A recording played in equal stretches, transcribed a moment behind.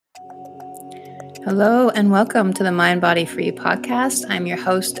Hello and welcome to the Mind Body Free podcast. I'm your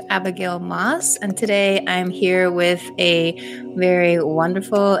host, Abigail Moss, and today I'm here with a very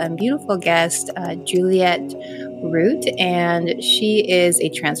wonderful and beautiful guest, Juliette Root, and she is a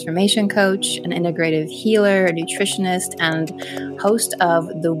transformation coach, an integrative healer, a nutritionist, and host of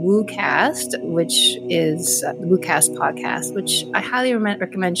the WooCast, which is the WooCast podcast, which I highly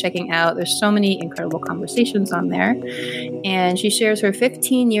recommend checking out. There's so many incredible conversations on there. And she shares her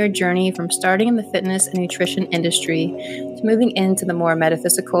 15-year journey from starting in the fitness and nutrition industry to moving into the more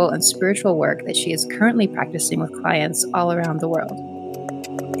metaphysical and spiritual work that she is currently practicing with clients all around the world.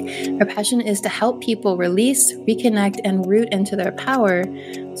 Her passion is to help people release, reconnect, and root into their power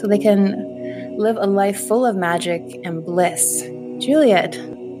so they can live a life full of magic and bliss. Juliette,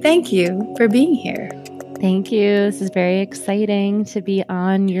 thank you for being here. Thank you. This is very exciting to be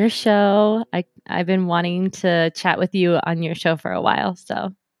on your show. I've been wanting to chat with you on your show for a while,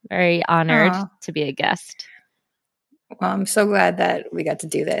 so very honored to be a guest. Well, I'm so glad that we got to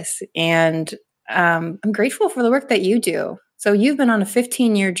do this, and I'm grateful for the work that you do. So you've been on a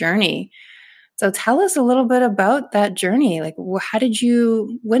 15-year journey. So tell us a little bit about that journey. Like,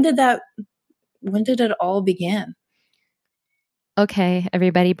 when did it all begin? Okay,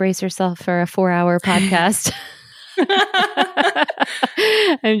 everybody brace yourself for a 4-hour podcast.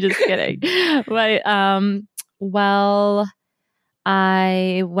 I'm just kidding. But, well,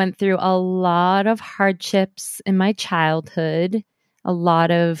 I went through a lot of hardships in my childhood, a lot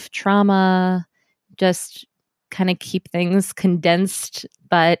of trauma, just kind of keep things condensed,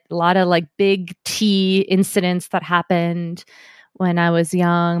 but a lot of like big T incidents that happened when I was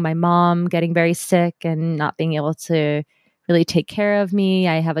young. My mom getting very sick and not being able to really take care of me.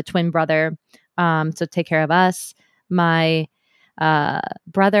 I have a twin brother, so take care of us. My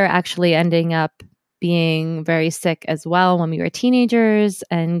brother actually ending up being very sick as well when we were teenagers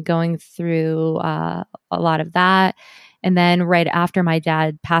and going through a lot of that. And then right after my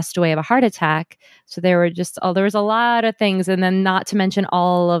dad passed away of a heart attack. So there was a lot of things. And then not to mention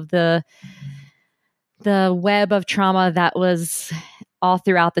all of the web of trauma that was all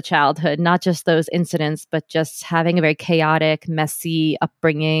throughout the childhood, not just those incidents, but just having a very chaotic, messy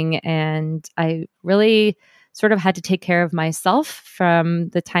upbringing. And I really sort of had to take care of myself from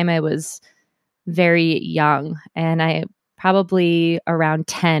the time I was very young. And I probably around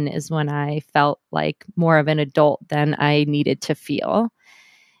 10 is when I felt like more of an adult than I needed to feel.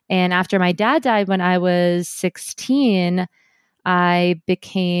 And after my dad died when I was 16, I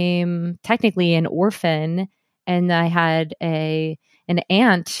became technically an orphan, and I had an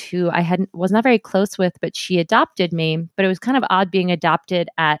aunt who was not very close with, but she adopted me. But it was kind of odd being adopted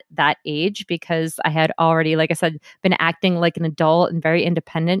at that age because I had already, like I said, been acting like an adult and very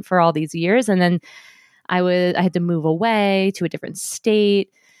independent for all these years. And then I had to move away to a different state.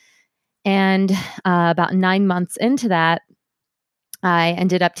 And about 9 months into that, I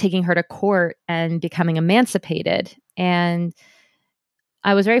ended up taking her to court and becoming emancipated. And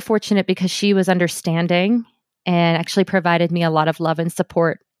I was very fortunate because she was understanding and actually provided me a lot of love and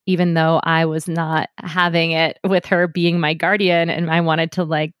support, even though I was not having it with her being my guardian and I wanted to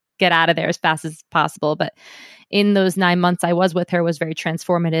like get out of there as fast as possible. But in those 9 months I was with her was very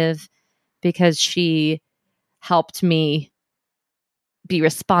transformative because she helped me be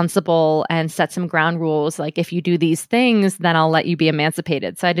responsible and set some ground rules. Like, if you do these things, then I'll let you be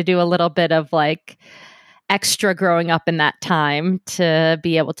emancipated. So I had to do a little bit of like extra growing up in that time to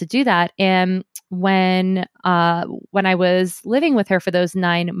be able to do that. And when I was living with her for those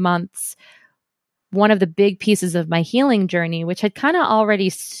 9 months, one of the big pieces of my healing journey, which had kind of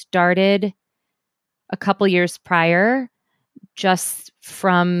already started a couple years prior, just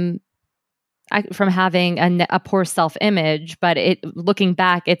from having a poor self-image, but looking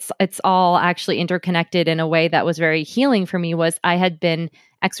back, it's all actually interconnected in a way that was very healing for me. Was I had been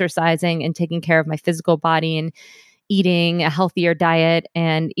exercising and taking care of my physical body and eating a healthier diet,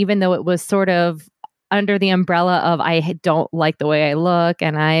 and even though it was sort of under the umbrella of I don't like the way I look,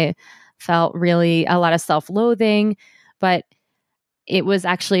 and I felt really a lot of self-loathing, but it was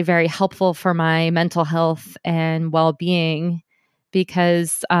actually very helpful for my mental health and well-being.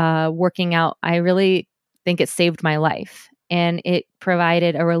 Because working out, I really think it saved my life, and it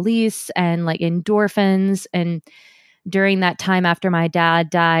provided a release and like endorphins. And during that time after my dad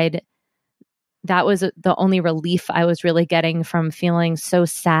died, that was the only relief I was really getting from feeling so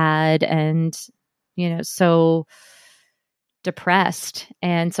sad and, so depressed.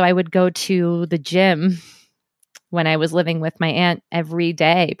 And so I would go to the gym when I was living with my aunt every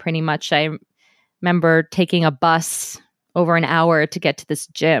day, pretty much. I remember taking a bus over an hour to get to this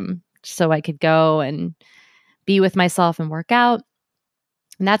gym so I could go and be with myself and work out.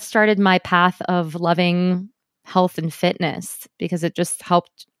 And that started my path of loving health and fitness because it just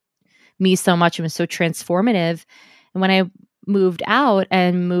helped me so much and was so transformative. And when I moved out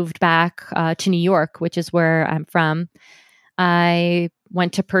and moved back to New York, which is where I'm from, I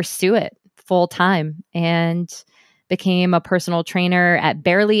went to pursue it full time and became a personal trainer at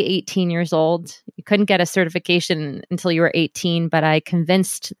barely 18 years old. You couldn't get a certification until you were 18, but I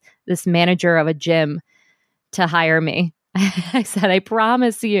convinced this manager of a gym to hire me. I said, I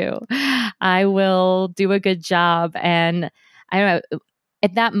promise you, I will do a good job. And I don't know,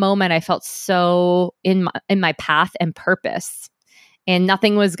 at that moment, I felt so in my path and purpose, and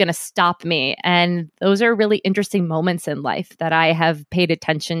nothing was going to stop me. And those are really interesting moments in life that I have paid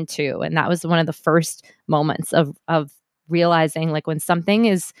attention to. And that was one of the first moments of realizing, like, when something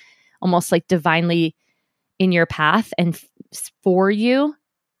is almost like divinely in your path and for you,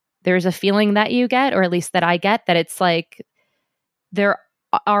 there's a feeling that you get, or at least that I get, that it's like there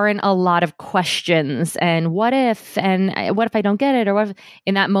aren't a lot of questions and what if I don't get it, or what if,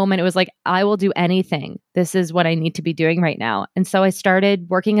 in that moment it was like, I will do anything. This is what I need to be doing right now. And so I started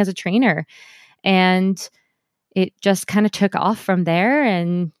working as a trainer, and it just kind of took off from there.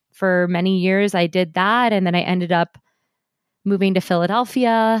 And for many years I did that, and then I ended up moving to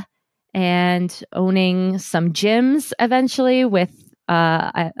Philadelphia and owning some gyms eventually with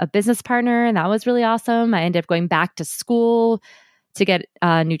a business partner, and that was really awesome. I ended up going back to school to get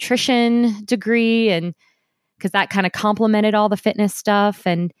a nutrition degree, and because that kind of complemented all the fitness stuff.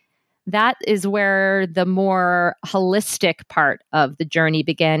 And that is where the more holistic part of the journey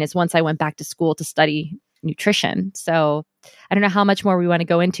began, is once I went back to school to study nutrition. So I don't know how much more we want to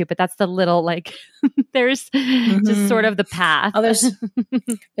go into, but that's the little, like, there's just sort of the path. Oh,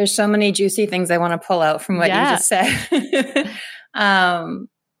 there's so many juicy things I want to pull out from what you just said.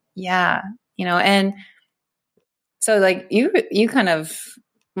 Yeah, and so, like, you kind of,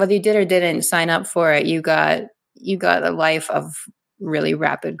 whether you did or didn't sign up for it, you got a life of really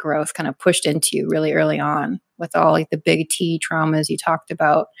rapid growth kind of pushed into you really early on with all, like, the big T traumas you talked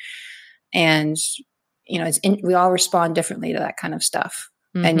about. And, we all respond differently to that kind of stuff.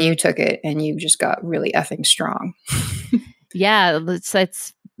 Mm-hmm. And you took it and you just got really effing strong. Yeah.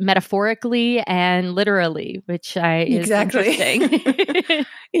 It's metaphorically and literally, which is interesting.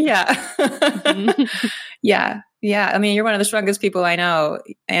 Yeah. Mm-hmm. Yeah. I mean, you're one of the strongest people I know.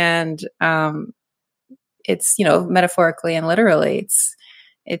 And it's, metaphorically and literally,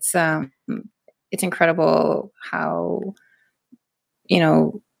 it's incredible how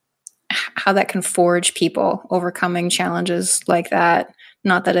that can forge people overcoming challenges like that.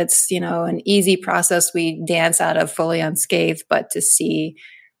 Not that it's, an easy process we dance out of fully unscathed, but to see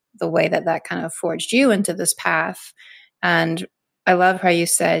the way that kind of forged you into this path. And I love how you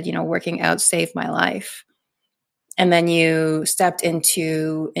said, working out saved my life. And then you stepped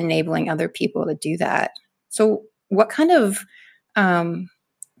into enabling other people to do that. So what kind of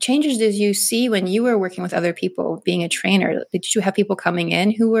changes did you see when you were working with other people, being a trainer? Did you have people coming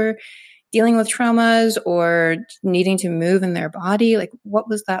in who were dealing with traumas or needing to move in their body? Like, what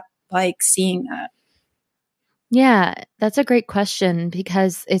was that like, seeing that? Yeah, that's a great question,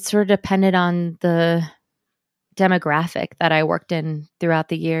 because it sort of depended on the demographic that I worked in throughout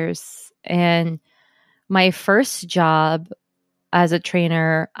the years. And my first job as a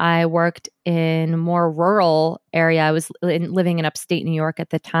trainer, I worked in a more rural area. I was living in upstate New York at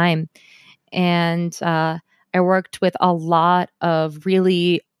the time. And I worked with a lot of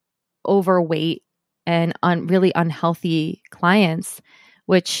really overweight and really unhealthy clients,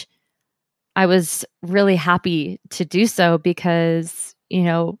 which I was really happy to do so because,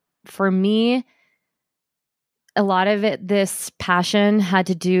 for me, a lot of this passion had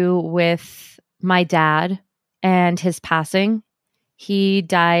to do with my dad and his passing. He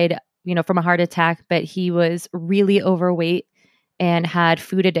died, from a heart attack, but he was really overweight and had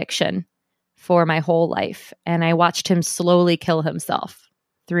food addiction for my whole life. And I watched him slowly kill himself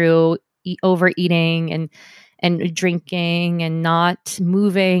through overeating and drinking and not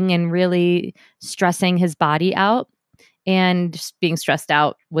moving and really stressing his body out and just being stressed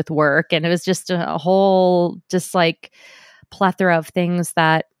out with work. And it was just a whole, just like plethora of things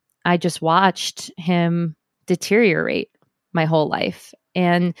that I just watched him deteriorate my whole life.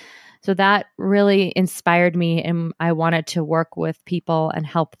 And so that really inspired me, and I wanted to work with people and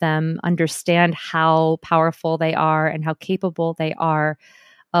help them understand how powerful they are and how capable they are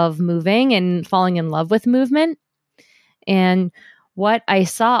of moving and falling in love with movement. And what I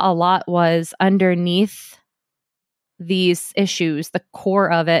saw a lot was underneath these issues, the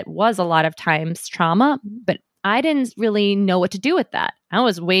core of it was a lot of times trauma, but I didn't really know what to do with that. I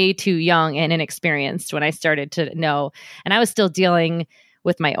was way too young and inexperienced when I started to know, and I was still dealing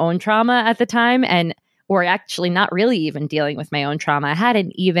with my own trauma at the time, or actually not really even dealing with my own trauma. I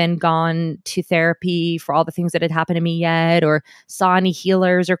hadn't even gone to therapy for all the things that had happened to me yet, or saw any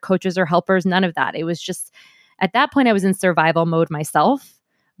healers or coaches or helpers, none of that. It was just, at that point, I was in survival mode myself,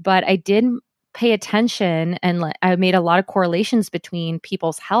 but I didn't pay attention, and I made a lot of correlations between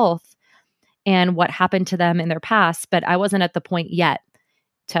people's health and what happened to them in their past, but I wasn't at the point yet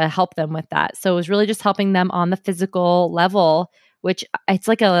to help them with that. So it was really just helping them on the physical level, which it's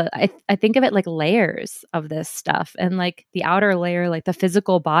like I think of it like layers of this stuff. And like the outer layer, like the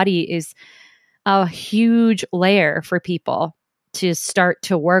physical body, is a huge layer for people to start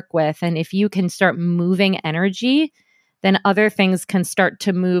to work with. And if you can start moving energy, then other things can start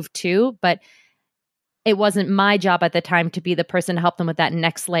to move too. But it wasn't my job at the time to be the person to help them with that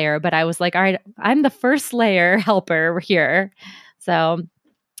next layer. But I was like, all right, I'm the first layer helper here. So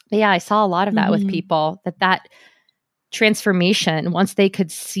yeah, I saw a lot of that with people, that transformation, once they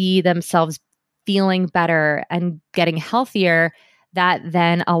could see themselves feeling better and getting healthier, that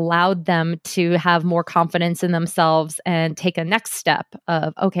then allowed them to have more confidence in themselves and take a next step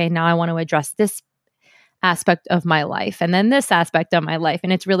of, okay, now I want to address this aspect of my life and then this aspect of my life.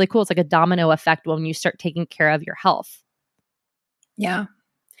 And it's really cool. It's like a domino effect when you start taking care of your health. Yeah.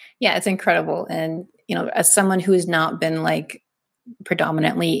 Yeah, it's incredible. And, as someone who's not been like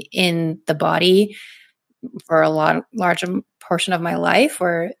predominantly in the body for a large portion of my life,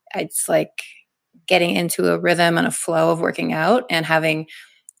 where it's like getting into a rhythm and a flow of working out, and having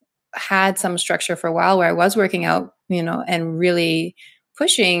had some structure for a while where I was working out, and really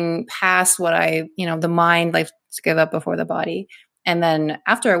pushing past what the mind likes to give up before the body. And then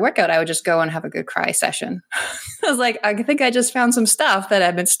after a workout, I would just go and have a good cry session. I was like, I think I just found some stuff that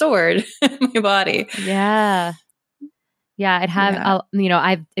had been stored in my body. Yeah. Yeah.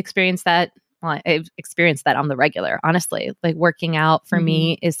 I've experienced that. Well, I've experienced that on the regular, honestly. Like working out for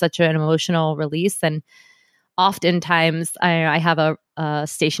me is such an emotional release. And oftentimes I have a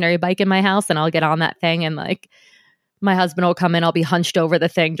stationary bike in my house, and I'll get on that thing, and like my husband will come in, I'll be hunched over the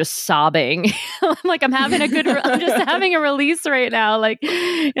thing, just sobbing. I'm like, I'm just having a release right now. Like,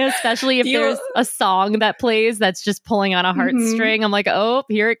 especially if there's a song that plays that's just pulling on a heartstring. I'm like, oh,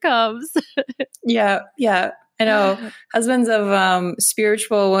 here it comes. Yeah. I know husbands of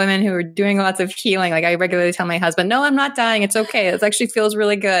spiritual women who are doing lots of healing. Like I regularly tell my husband, no, I'm not dying. It's okay. It actually feels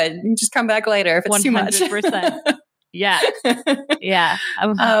really good. You can just come back later if it's 100%. Too much. Yeah. Yeah.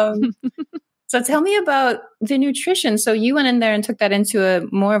 So tell me about the nutrition. So you went in there and took that into a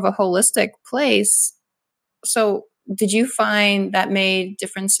more of a holistic place. So did you find that made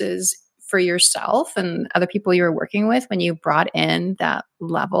differences for yourself and other people you were working with when you brought in that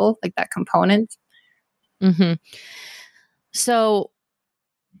level, like that component? So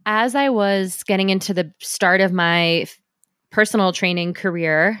as I was getting into the start of my personal training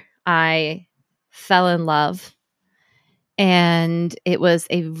career, I fell in love. And it was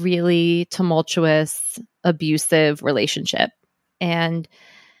a really tumultuous, abusive relationship. And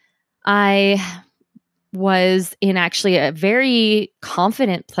I was in actually a very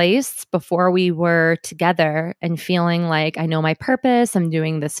confident place before we were together, and feeling like I know my purpose. I'm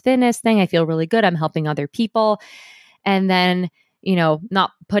doing this fitness thing. I feel really good. I'm helping other people. And then,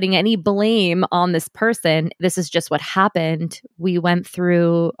 not putting any blame on this person. This is just what happened. We went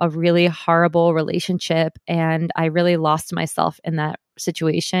through a really horrible relationship, and I really lost myself in that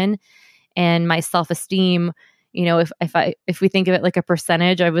situation. And my self-esteem, if we think of it like a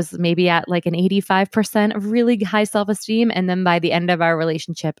percentage, I was maybe at like an 85% of really high self-esteem. And then by the end of our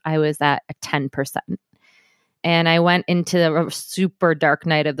relationship, I was at a 10%. And I went into a super dark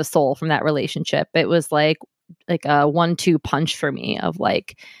night of the soul from that relationship. It was like a 1-2 punch for me of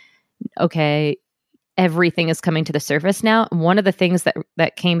like, okay, everything is coming to the surface now. And one of the things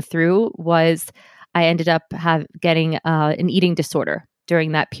that came through was I ended up getting an eating disorder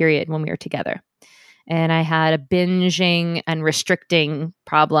during that period when we were together. And I had a binging and restricting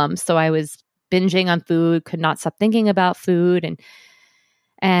problem. So I was binging on food, could not stop thinking about food,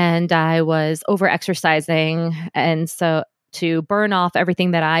 and I was over exercising. And so to burn off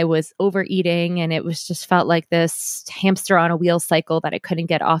everything that I was overeating, and it was just felt like this hamster on a wheel cycle that I couldn't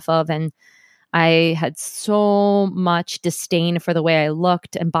get off of. And I had so much disdain for the way I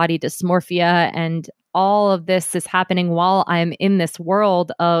looked, and body dysmorphia, and all of this is happening while I'm in this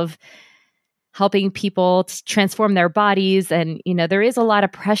world of helping people to transform their bodies. And, there is a lot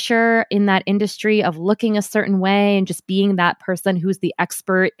of pressure in that industry of looking a certain way and just being that person who's the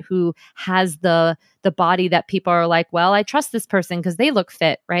expert, who has the body that people are like, well, I trust this person because they look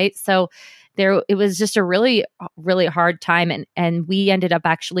fit, right? So it was just a really, really hard time. And we ended up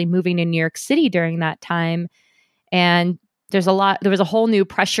actually moving to New York City during that time. And there was a whole new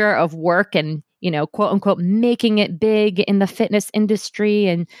pressure of work and, quote unquote, making it big in the fitness industry.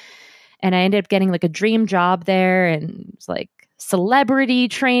 And I ended up getting like a dream job there, and it was like celebrity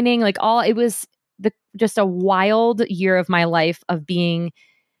training, it was just a wild year of my life of being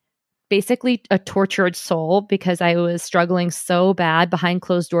basically a tortured soul because I was struggling so bad behind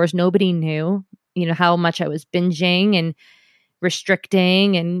closed doors. Nobody knew, how much I was binging and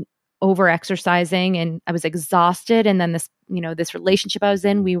restricting and over exercising, and I was exhausted. And then this relationship I was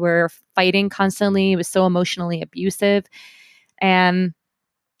in, we were fighting constantly. It was so emotionally abusive. And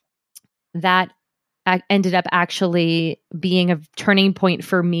that ended up actually being a turning point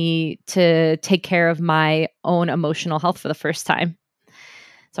for me to take care of my own emotional health for the first time.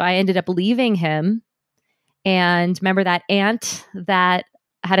 So I ended up leaving him. And remember that aunt that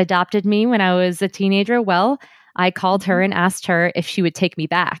had adopted me when I was a teenager? Well, I called her and asked her if she would take me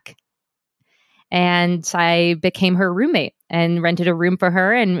back. And I became her roommate and rented a room for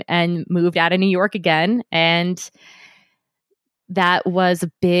her and moved out of New York again. And that was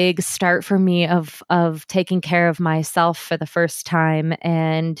a big start for me of taking care of myself for the first time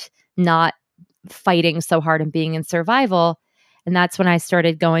and not fighting so hard and being in survival. And that's when I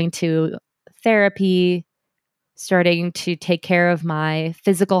started going to therapy, starting to take care of my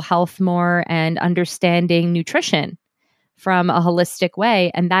physical health more and understanding nutrition from a holistic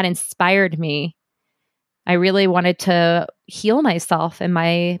way. And that inspired me. I really wanted to heal myself and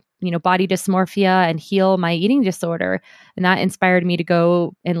my body dysmorphia and heal my eating disorder. And that inspired me to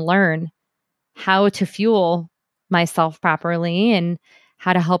go and learn how to fuel myself properly and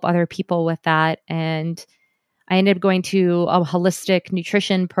how to help other people with that. And I ended up going to a holistic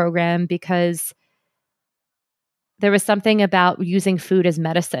nutrition program because there was something about using food as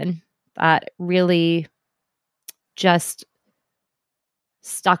medicine that really just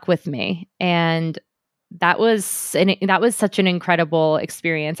stuck with me. And that was such an incredible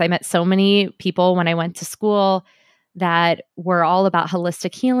experience. I met so many people when I went to school that were all about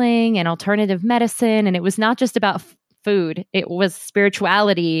holistic healing and alternative medicine. And it was not just about food, it was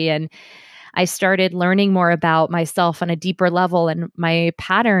spirituality. And I started learning more about myself on a deeper level and my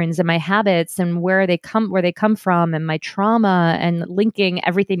patterns and my habits and where they come from and my trauma, and linking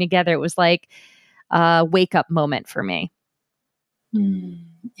everything together. It was like a wake up moment for me.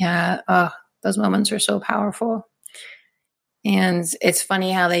 Yeah. Those moments are so powerful. And it's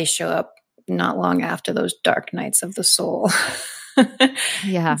funny how they show up not long after those dark nights of the soul.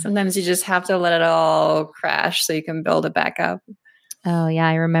 Yeah. Sometimes you just have to let it all crash so you can build it back up. Oh, yeah.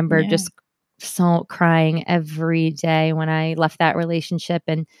 I remember just so crying every day when I left that relationship.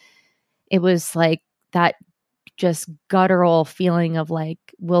 And it was like that just guttural feeling of like,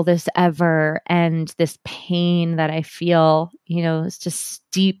 will this ever end? This pain that I feel, it's just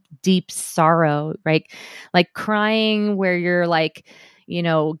deep, deep sorrow, right? Like crying where you're like,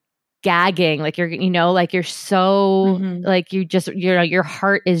 gagging, like you're so like your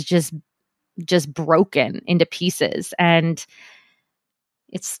heart is just broken into pieces. And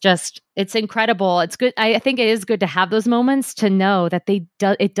it's incredible. It's good. I think it is good to have those moments to know that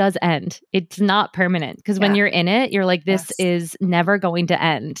it does end. It's not permanent, because when you're in it, you're like, this is never going to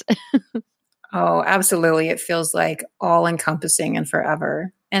end. Oh, absolutely. It feels like all encompassing and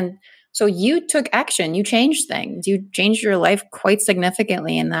forever. And so you took action, you changed things, you changed your life quite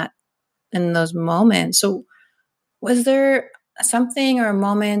significantly in those moments. So was there something or a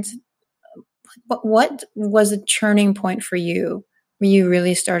moment, what was a turning point for you where you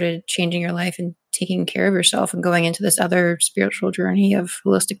really started changing your life and taking care of yourself and going into this other spiritual journey of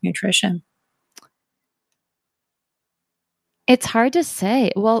holistic nutrition? It's hard to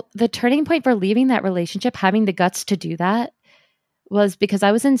say. Well, the turning point for leaving that relationship, having the guts to do that, was because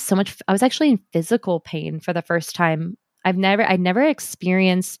I was actually in physical pain for the first time. I'd never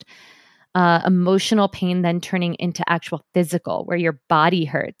experienced emotional pain then turning into actual physical, where your body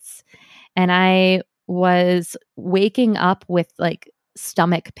hurts. And I was waking up with like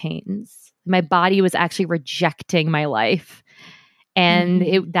stomach pains. My body was actually rejecting my life.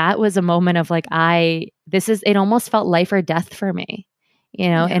 And that was a moment of like, it almost felt life or death for me,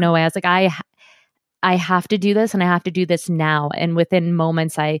 in a way. I was like, I have to do this, and I have to do this now. And within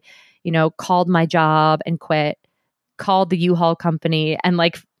moments, I, called my job and quit, called the U-Haul company, and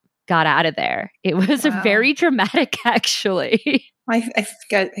like got out of there. It was very dramatic, actually. I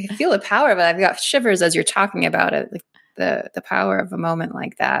feel the power of it. I've got shivers as you're talking about it, like the power of a moment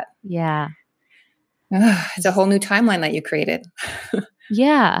like that. Yeah. It's a whole new timeline that you created.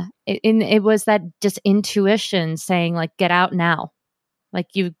 Yeah. It was that just intuition saying like, get out now. Like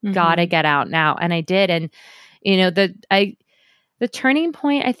you've got to get out now. And I did. And, the turning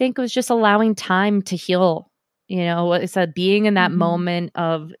point, I think, was just allowing time to heal. you know, what I said, being in that moment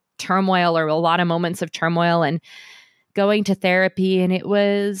of turmoil, or a lot of moments of turmoil, and going to therapy. And it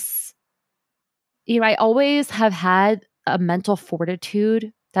was, you know, I always have had a mental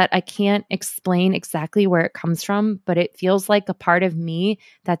fortitude that I can't explain exactly where it comes from, but it feels like a part of me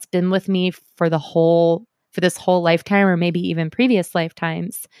that's been with me for this whole lifetime, or maybe even previous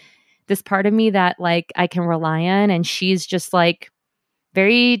lifetimes. This part of me that like I can rely on, and she's just like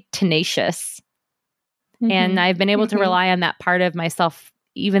very tenacious. And I've been able to rely on that part of myself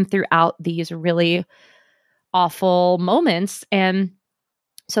even throughout these really awful moments. And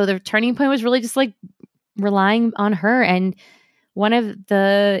so the turning point was really just like relying on her. And one of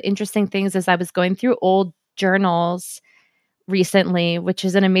the interesting things is I was going through old journals recently, which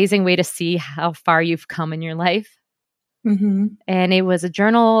is an amazing way to see how far you've come in your life. And it was a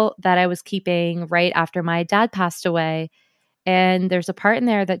journal that I was keeping right after my dad passed away. And there's a part in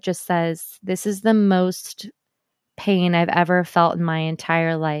there that just says, "This is the most pain I've ever felt in my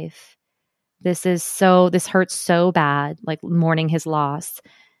entire life. This hurts so bad, like mourning his loss.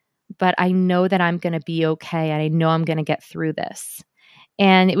 But I know that I'm going to be okay. And I know I'm going to get through this."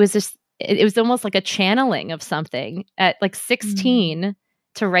 And it was almost like a channeling of something at like 16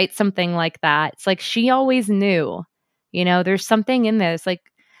 to write something like that. It's like she always knew, you know, there's something in this, like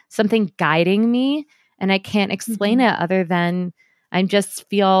something guiding me. And I can't explain it other than I just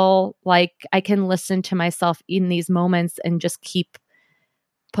feel like I can listen to myself in these moments and just keep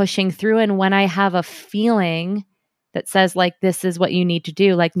pushing through. And when I have a feeling that says like, this is what you need to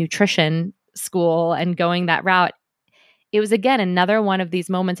do, like nutrition school and going that route, it was again another one of these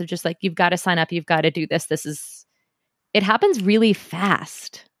moments of just like, you've got to sign up, you've got to do this. It happens really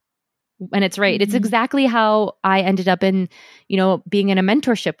fast. And it's right. It's exactly how I ended up in, you know, being in a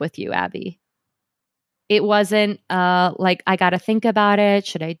mentorship with you, Abby. It wasn't like, I got to think about it.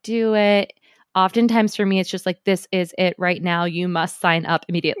 Should I do it? Oftentimes for me, it's just like, this is it right now. You must sign up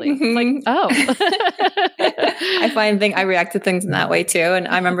immediately. It's like, oh. I react to things in that way too. And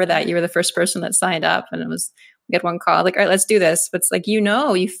I remember that you were the first person that signed up, and we had one call, like, all right, let's do this. But it's like,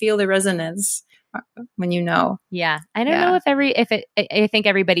 you feel the resonance when you know. Yeah. I don't know I think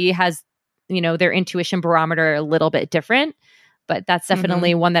everybody has, you know, their intuition barometer a little bit different, but that's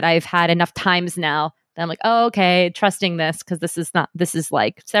definitely one that I've had enough times now that I'm like, oh, okay, trusting this, because this is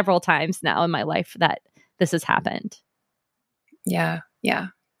like several times now in my life that this has happened. Yeah. Yeah.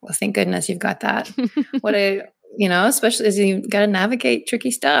 Well, thank goodness you've got that. Especially as you got to navigate tricky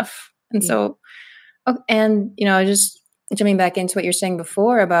stuff. And so, and, you know, just jumping back into what you're saying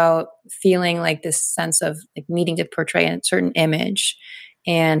before about feeling like this sense of like needing to portray a certain image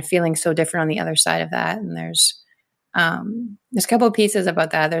and feeling so different on the other side of that. And there's a couple of pieces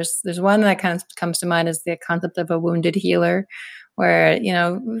about that. There's one that kind of comes to mind is the concept of a wounded healer, where, you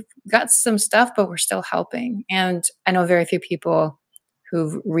know, we've got some stuff, but we're still helping. And I know very few people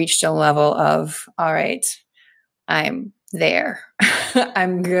who've reached a level of, all right, I'm there.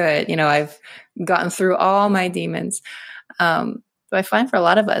 I'm good. You know, I've gotten through all my demons. But I find for a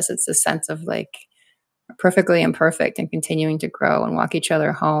lot of us, it's a sense of like perfectly imperfect and continuing to grow and walk each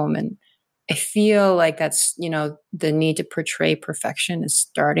other home. And I feel like that's, you know, the need to portray perfection is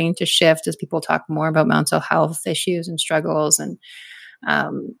starting to shift as people talk more about mental health issues and struggles, and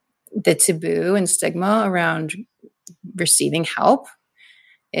the taboo and stigma around receiving help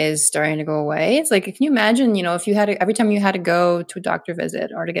is starting to go away. It's like, can you imagine, you know, if you had every time you had to go to a doctor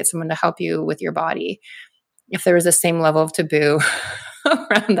visit or to get someone to help you with your body, if there was the same level of taboo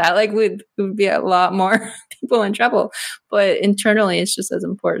around that, like would be a lot more people in trouble. But internally, it's just as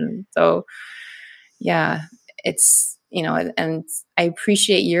important. So, yeah, it's, you know, and I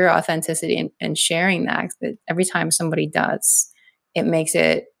appreciate your authenticity and sharing that every time somebody does, it makes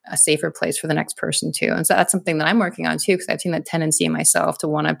it a safer place for the next person too. And so that's something that I'm working on too, because I've seen that tendency in myself to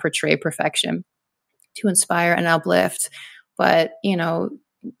want to portray perfection, to inspire and uplift. But, you know,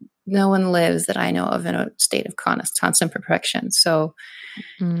 no one lives that I know of in a state of constant perfection. So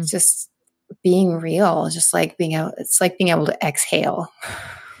it's just being real, just like it's like being able to exhale.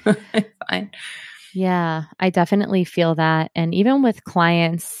 I find. Yeah, I definitely feel that. And even with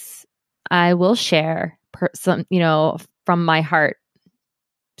clients, I will share some, you know, from my heart,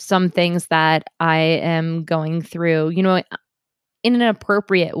 some things that I am going through, you know, in an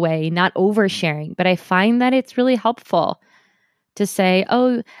appropriate way, not oversharing. But I find that it's really helpful to say,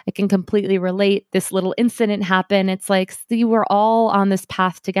 oh, I can completely relate. This little incident happened. It's like, see, we're all on this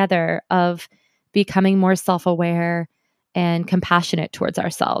path together of becoming more self-aware and compassionate towards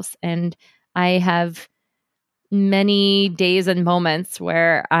ourselves. And I have many days and moments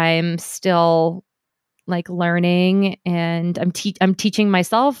where I'm still like learning, and I'm teaching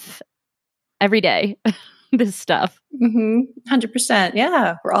myself every day. this stuff. 100%.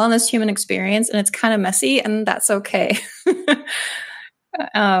 Yeah. We're all in this human experience and it's kind of messy, and that's okay.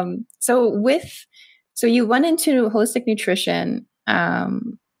 So you went into holistic nutrition,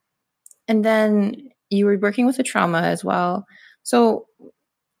 and then you were working with the trauma as well. So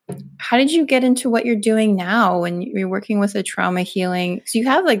how did you get into what you're doing now when you're working with the trauma healing? So you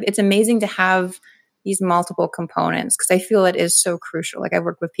have it's amazing to have these multiple components, because I feel it is so crucial. Like, I've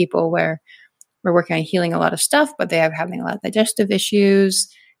worked with people where we're working on healing a lot of stuff, but they are having a lot of digestive issues.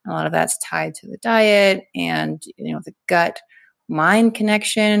 And a lot of that's tied to the diet, and, the gut mind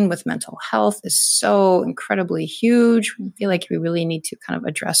connection with mental health is so incredibly huge. I feel like we really need to kind of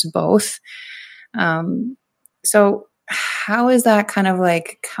address both. So how is that kind of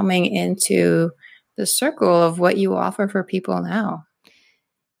coming into the circle of what you offer for people now?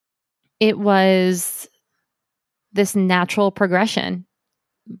 It was this natural progression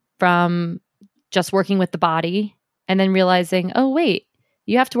from just working with the body and then realizing, oh, wait,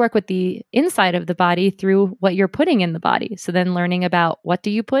 you have to work with the inside of the body through what you're putting in the body. So then learning about what do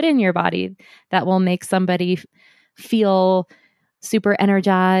you put in your body that will make somebody feel super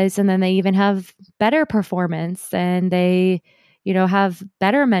energized, and then they even have better performance, and they, have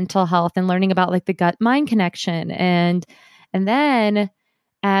better mental health, and learning about the gut mind connection. And then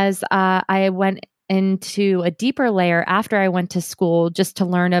as I went into a deeper layer after I went to school, just to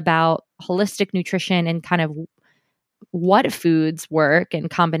learn about holistic nutrition and kind of what foods work and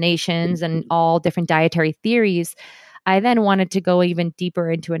combinations and all different dietary theories, I then wanted to go even deeper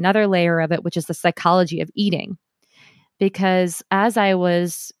into another layer of it, which is the psychology of eating. Because as I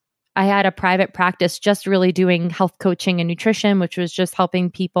had a private practice just really doing health coaching and nutrition, which was just helping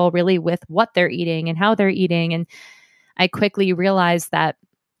people really with what they're eating and how they're eating. And I quickly realized that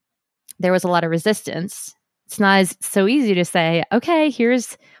there was a lot of resistance. It's not so easy to say, okay,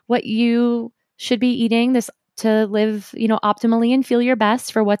 here's what you should be eating this to live, optimally and feel your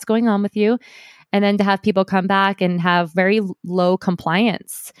best for what's going on with you. And then to have people come back and have very low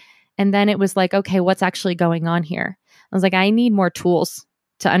compliance. And then it was like, okay, what's actually going on here? I was like, I need more tools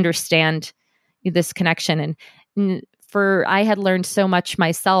to understand this connection. And I had learned so much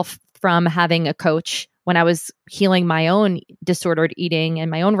myself from having a coach when I was healing my own disordered eating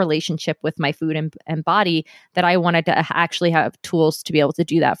and my own relationship with my food and body, that I wanted to actually have tools to be able to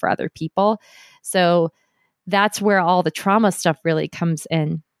do that for other people. So that's where all the trauma stuff really comes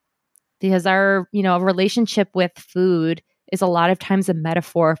in, because our, relationship with food is a lot of times a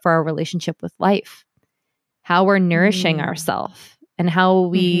metaphor for our relationship with life, how we're nourishing ourselves and how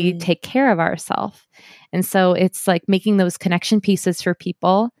we take care of ourselves. And so it's like making those connection pieces for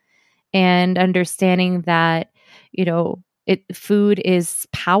people and understanding that, food is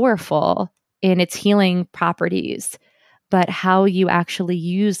powerful in its healing properties, but how you actually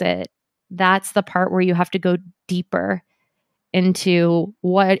use it, that's the part where you have to go deeper into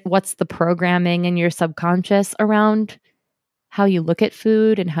what's the programming in your subconscious around how you look at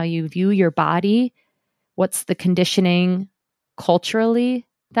food and how you view your body. What's the conditioning culturally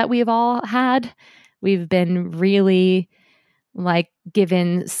that we've all had? We've been really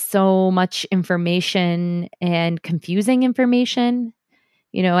given so much information and confusing information.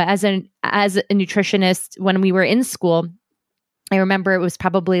 As a nutritionist, when we were in school, I remember it was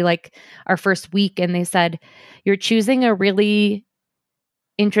probably our first week, and they said, you're choosing a really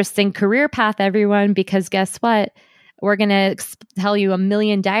interesting career path, everyone, because guess what? We're going to tell you a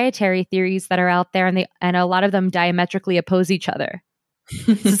million dietary theories that are out there, and a lot of them diametrically oppose each other.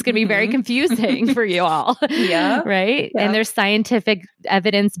 This is going to be very confusing for you all. Yeah. Right? Yeah. And there's scientific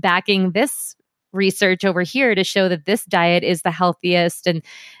evidence backing this research over here to show that this diet is the healthiest and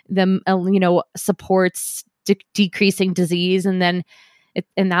supports decreasing disease. And then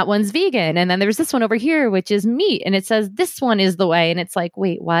and that one's vegan. And then there's this one over here, which is meat. And it says this one is the way. And it's like,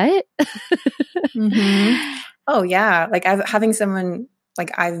 wait, what? Oh, yeah. Having someone,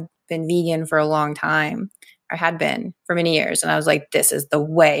 I've been vegan for a long time. I had been for many years. And I was like, this is the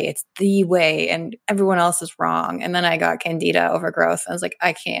way. It's the way. And everyone else is wrong. And then I got candida overgrowth. I was like,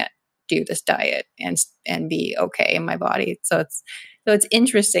 I can't do this diet and be okay in my body. So it's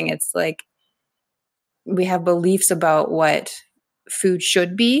interesting. It's like we have beliefs about what food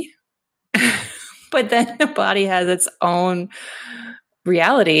should be, but then the body has its own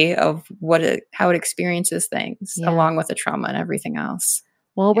reality of how it experiences things, along with the trauma and everything else.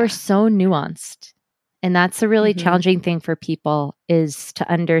 Well, we're so nuanced. And that's a really challenging thing for people, is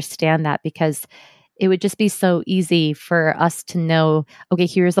to understand that, because it would just be so easy for us to know, okay,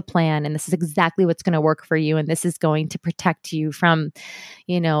 here's a plan and this is exactly what's going to work for you. And this is going to protect you from,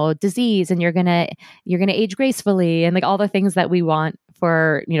 disease, and you're going to age gracefully, and like all the things that we want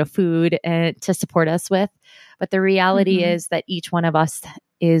for, food and to support us with. But the reality is that each one of us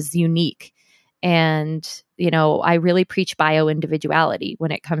is unique. And, I really preach bio individuality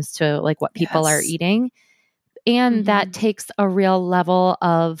when it comes to like what people are eating. And that takes a real level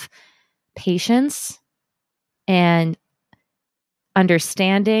of patience and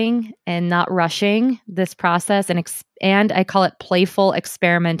understanding and not rushing this process, and I call it playful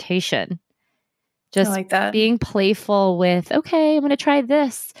experimentation. Just I like that. Being playful with, okay, I'm going to try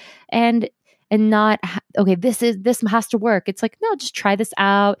this, and not okay, this has to work. It's like, no, just try this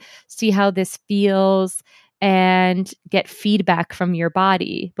out, see how this feels, and get feedback from your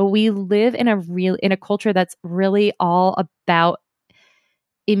body. But we live in a culture that's really all about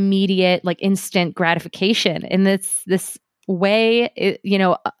immediate, like instant gratification, and this way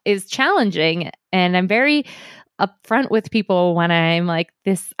is challenging. And I'm very upfront with people when I'm like,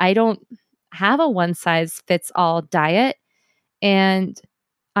 this, I don't have a one size fits all diet, and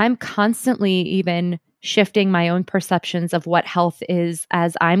I'm constantly even shifting my own perceptions of what health is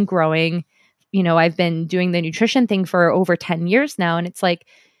as I'm growing. I've been doing the nutrition thing for over 10 years now, and it's like,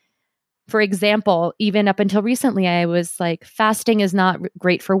 for example, even up until recently, I was like, fasting is not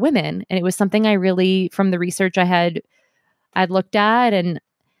great for women. And it was something I really, from the research I'd looked at, and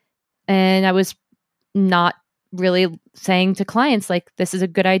I was not really saying to clients, like, this is a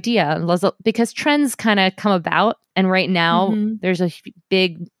good idea, because trends kind of come about. And right now there's a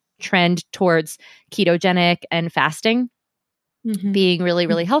big trend towards ketogenic and fasting being really,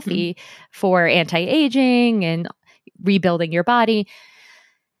 really healthy for anti-aging and rebuilding your body.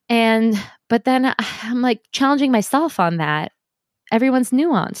 But then I'm like challenging myself on that. Everyone's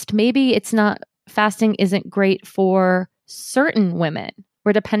nuanced. Maybe fasting isn't great for certain women,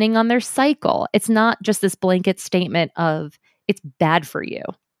 or depending on their cycle. It's not just this blanket statement of it's bad for you.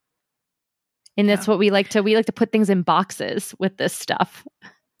 And that's what we like to put things in boxes with this stuff.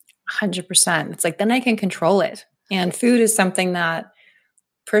 100%. It's like, then I can control it. And food is something that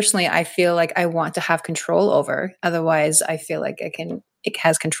personally I feel like I want to have control over. Otherwise, I feel like it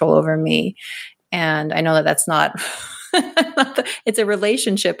has control over me. And I know that that's not, it's a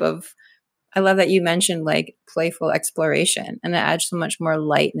relationship of, I love that you mentioned like playful exploration, and it adds so much more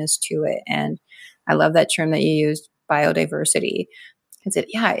lightness to it. And I love that term that you used, biodiversity, because it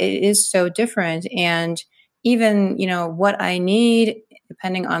is so different. And even, what I need,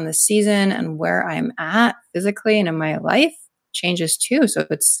 depending on the season and where I'm at physically and in my life, changes too. So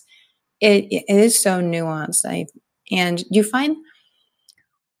it is so nuanced. And you find,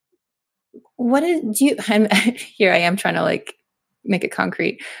 here I am trying to like make it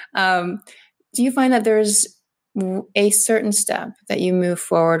concrete. Do you find that there's a certain step that you move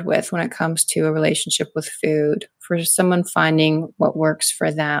forward with when it comes to a relationship with food, for someone finding what works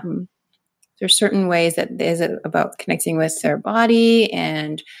for them? There's certain ways that is it about connecting with their body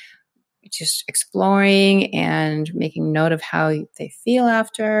and just exploring and making note of how they feel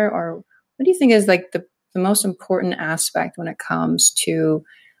after? Or what do you think is like the most important aspect when it comes to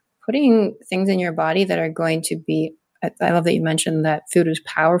putting things in your body that are going to be, I love that you mentioned that food is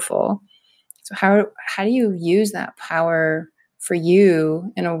powerful. So how do you use that power for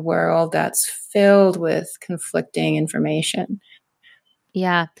you in a world that's filled with conflicting information?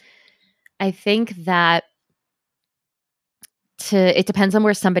 Yeah. I think that it depends on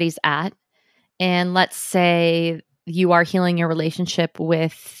where somebody's at. And let's say you are healing your relationship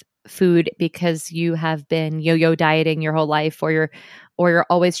with food because you have been yo-yo dieting your whole life, or you're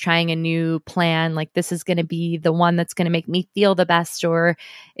always trying a new plan, like this is going to be the one that's going to make me feel the best, or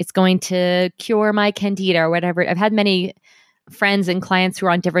it's going to cure my candida or whatever. I've had many friends and clients who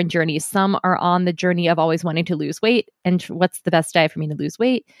are on different journeys. Some are on the journey of always wanting to lose weight and what's the best diet for me to lose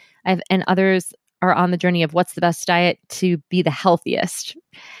weight. And others are on the journey of what's the best diet to be the healthiest.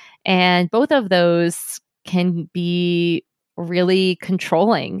 And both of those can be really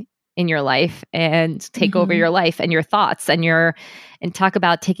controlling in your life and take over your life and your thoughts and talk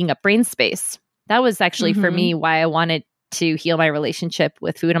about taking up brain space. That was actually for me why I wanted to heal my relationship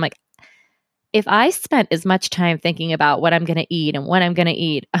with food. I'm like, if I spent as much time thinking about what I'm going to eat and when I'm going to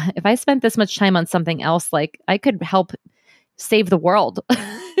eat, if I spent this much time on something else, like I could help save the world.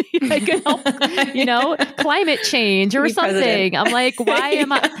 I could help, climate change or something. President. I'm like, why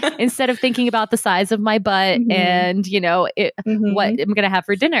am I, instead of thinking about the size of my butt and, what I'm going to have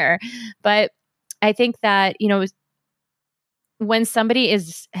for dinner. But I think that, when somebody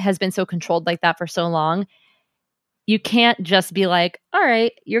has been so controlled like that for so long, you can't just be like, all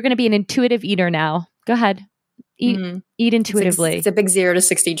right, you're going to be an intuitive eater now. Go ahead. Eat intuitively. It's a big 0 to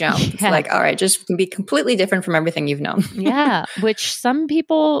 60 jump. Yeah. It's like, all right, just be completely different from everything you've known. Yeah. Which some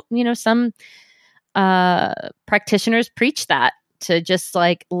people, some practitioners preach that, to just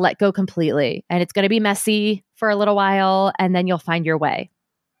like let go completely. And it's going to be messy for a little while, and then you'll find your way.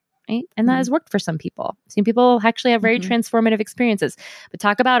 Right? And that has worked for some people. Some people actually have very transformative experiences. But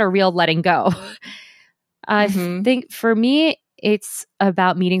talk about a real letting go. I think for me, it's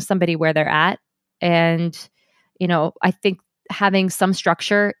about meeting somebody where they're at. And, I think having some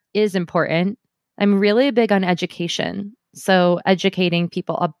structure is important. I'm really big on education. So educating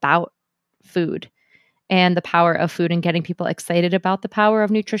people about food and the power of food, and getting people excited about the power of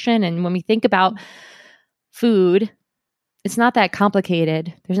nutrition. And when we think about food, it's not that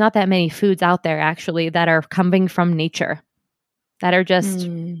complicated. There's not that many foods out there actually that are coming from nature, that are just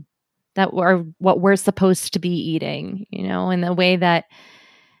that are what we're supposed to be eating, in the way that,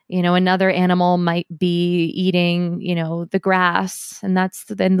 another animal might be eating, the grass and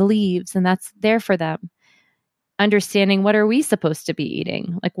the leaves, and that's there for them. Understanding what are we supposed to be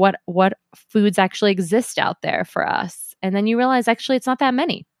eating? Like what foods actually exist out there for us? And then you realize actually it's not that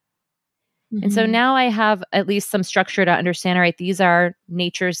many. And so now I have at least some structure to understand, all right, these are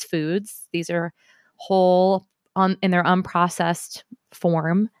nature's foods. These are whole in their unprocessed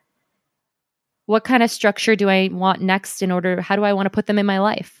form. What kind of structure do I want next how do I want to put them in my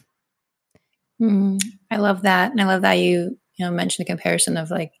life? I love that. And I love that you mentioned the comparison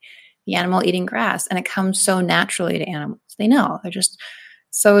of like the animal eating grass, and it comes so naturally to animals. They know, they're just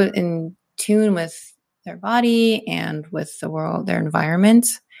so in tune with their body and with the world, their environment,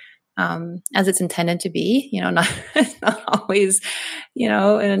 as it's intended to be, not always, in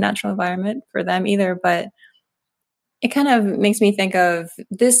a natural environment for them either. But it kind of makes me think of,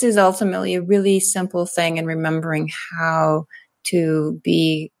 this is ultimately a really simple thing, and remembering how to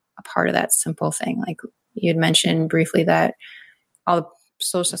be a part of that simple thing. Like you had mentioned briefly that all the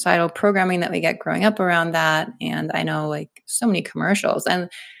societal programming that we get growing up around that. And I know like so many commercials, and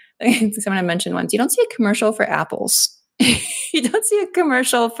someone I mentioned once, you don't see a commercial for apples. You don't see a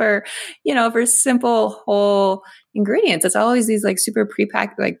commercial for, for simple whole ingredients. It's always these like super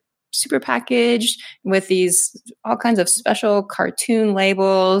packaged with these all kinds of special cartoon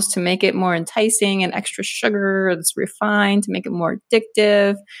labels to make it more enticing, and extra sugar that's refined to make it more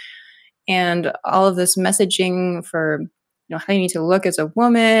addictive. And all of this messaging for, how you need to look as a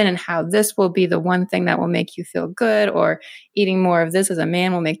woman, and how this will be the one thing that will make you feel good, or eating more of this as a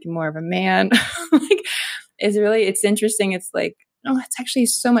man will make you more of a man. It's interesting. It's like, it's actually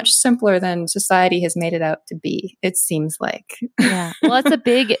so much simpler than society has made it out to be, it seems like. Yeah. Well, it's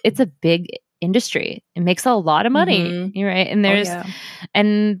a big industry. It makes a lot of money, right? And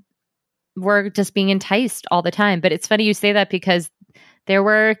and we're just being enticed all the time. But it's funny you say that, because there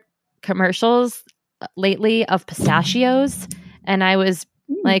were commercials lately of pistachios, and I was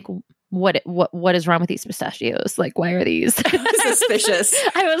like, what is wrong with these pistachios? Like, why are these suspicious?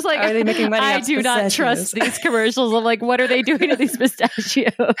 I was like, are they making money? I do not trust these commercials. I'm like, what are they doing to these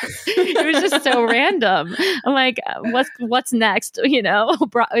pistachios? It was just so random. I'm like, what's next?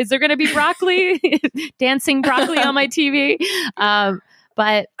 Is there going to be broccoli, dancing broccoli on my TV?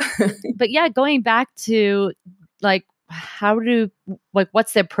 But yeah, going back to like,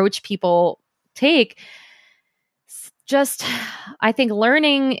 what's the approach people take? Just, I think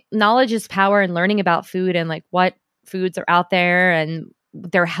knowledge is power, and learning about food and like what foods are out there and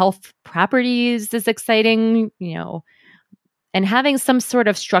their health properties is exciting, and having some sort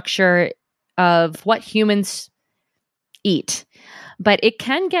of structure of what humans eat. But it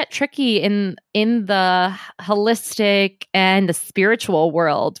can get tricky in the holistic and the spiritual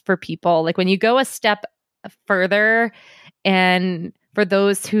world for people. Like when you go a step further, and for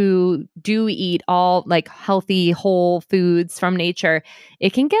those who do eat all like healthy whole foods from nature,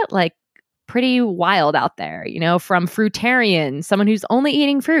 it can get like pretty wild out there, from fruitarian, someone who's only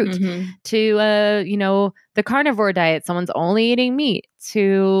eating fruit, to the carnivore diet, someone's only eating meat,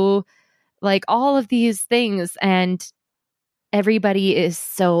 to like all of these things. And everybody is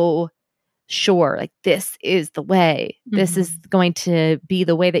so sure, like, this is the way. This is going to be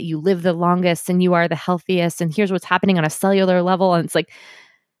the way that you live the longest and you are the healthiest. And here's what's happening on a cellular level. And it's like,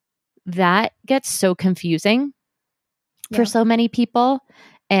 that gets so confusing for so many people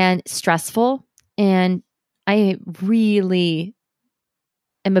and stressful. And I really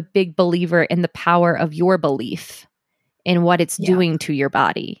am a big believer in the power of your belief in what it's doing to your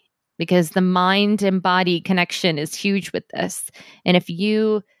body, because the mind and body connection is huge with this. And if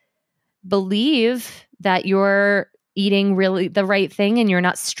you believe that you're eating really the right thing and you're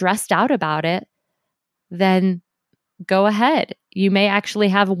not stressed out about it, then go ahead. You may actually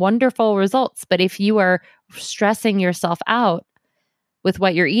have wonderful results. But if you are stressing yourself out with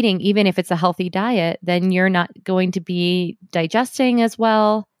what you're eating, even if it's a healthy diet, then you're not going to be digesting as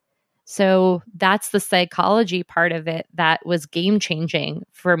well. So that's the psychology part of it that was game changing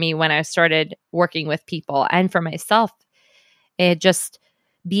for me when I started working with people, and for myself. It just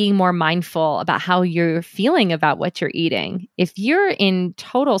being more mindful about how you're feeling about what you're eating. If you're in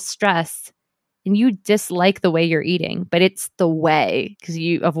total stress and you dislike the way you're eating, but it's the way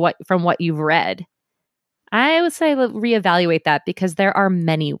from what you've read, I would say reevaluate that, because there are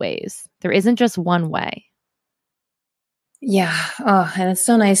many ways. There isn't just one way. Yeah. Oh, and it's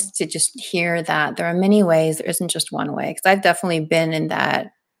so nice to just hear that there are many ways. There isn't just one way. Because I've definitely been in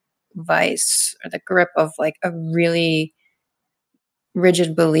that vice or the grip of like a really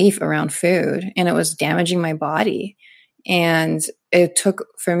rigid belief around food, and it was damaging my body. And it took,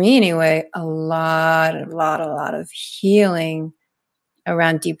 for me anyway, a lot of healing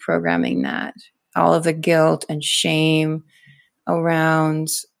around deprogramming that, all of the guilt and shame around,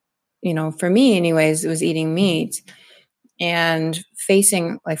 for me anyways, it was eating meat and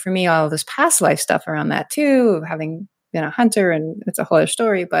facing, like for me, all of this past life stuff around that too, having been a hunter, and it's a whole other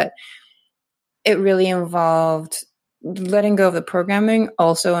story, but it really involved letting go of the programming,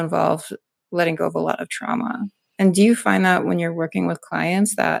 also involved letting go of a lot of trauma. And do you find that when you're working with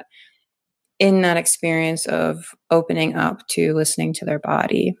clients that in that experience of opening up to listening to their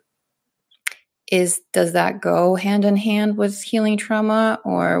body, does that go hand in hand with healing trauma,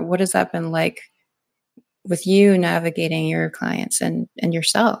 or what has that been like with you navigating your clients and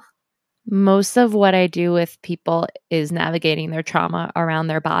yourself? Most of what I do with people is navigating their trauma around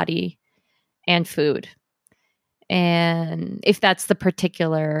their body and food. And if that's the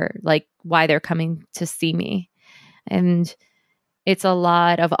particular, like why they're coming to see me. And it's a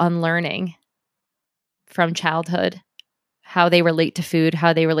lot of unlearning from childhood, how they relate to food,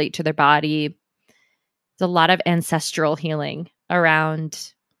 how they relate to their body. There's a lot of ancestral healing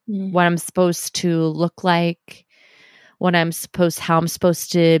around what I'm supposed to look like, how I'm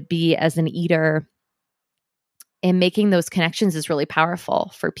supposed to be as an eater. And making those connections is really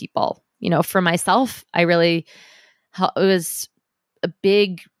powerful for people. For myself, it was a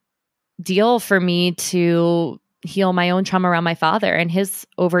big deal for me to heal my own trauma around my father and his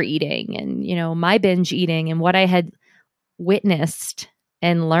overeating and, my binge eating and what I had witnessed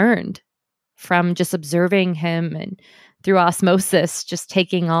and learned from just observing him and through osmosis, just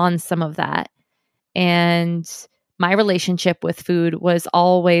taking on some of that. And my relationship with food was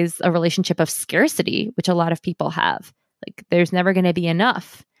always a relationship of scarcity, which a lot of people have. Like there's never going to be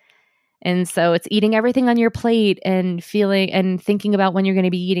enough. And so it's eating everything on your plate and feeling and thinking about when you're going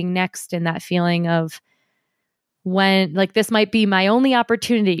to be eating next, and that feeling of when, like, this might be my only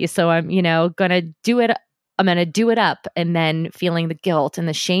opportunity. So I'm, going to do it. I'm going to do it up. And then feeling the guilt and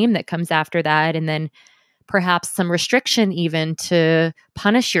the shame that comes after that. And then perhaps some restriction even to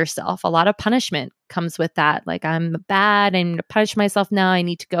punish yourself. A lot of punishment comes with that. Like, I'm bad. I'm going to punish myself now. I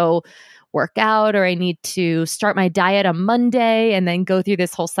need to go work out, or I need to start my diet on Monday, and then go through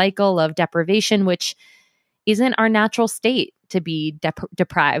this whole cycle of deprivation, which isn't our natural state to be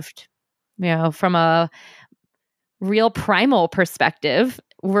deprived. From a real primal perspective,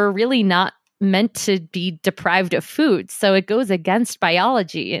 we're really not meant to be deprived of food. So it goes against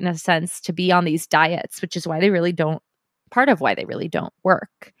biology in a sense to be on these diets, which is why part of why they really don't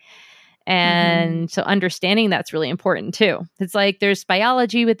work. And so understanding that's really important too. It's like there's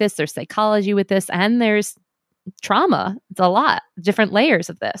biology with this, there's psychology with this, and there's trauma. It's a lot, different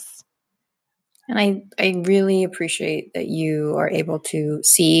layers of this. And I really appreciate that you are able to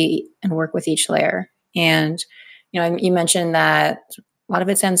see and work with each layer. And, you mentioned that a lot of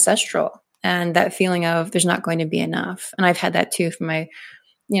it's ancestral, and that feeling of there's not going to be enough. And I've had that too from my,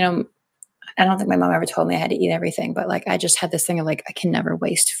 I don't think my mom ever told me I had to eat everything, but like I just had this thing of like, I can never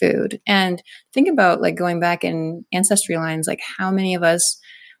waste food. And think about like going back in ancestry lines, like how many of us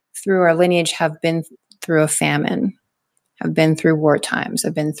through our lineage have been through a famine, have been through war times,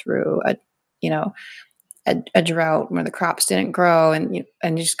 have been through a drought where the crops didn't grow,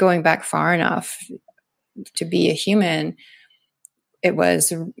 and just going back far enough to be a human, it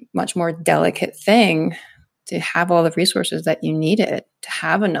was a much more delicate thing to have all the resources that you needed to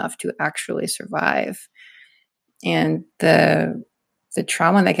have enough to actually survive. And the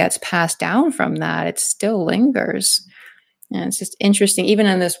trauma that gets passed down from that, it still lingers. And it's just interesting, even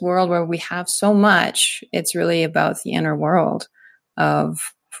in this world where we have so much, it's really about the inner world of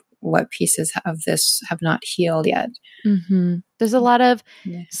what pieces of this have not healed yet. Mm-hmm. There's a lot of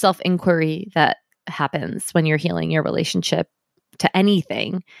self-inquiry that happens when you're healing your relationship to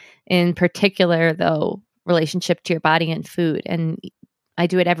anything. In particular, though, relationship to your body and food. And I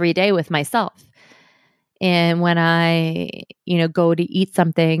do it every day with myself. And when I, go to eat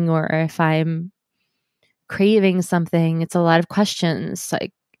something, or if I'm craving something, it's a lot of questions.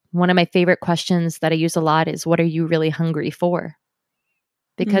 Like, one of my favorite questions that I use a lot is, what are you really hungry for?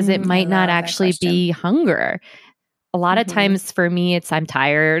 Because it might not actually be hunger. A lot of times for me, it's I'm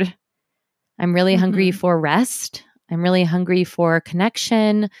tired. I'm really hungry for rest. I'm really hungry for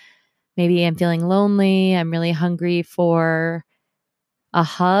connection. Maybe I'm feeling lonely. I'm really hungry for a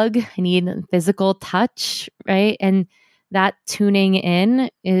hug. I need physical touch, right? And that tuning in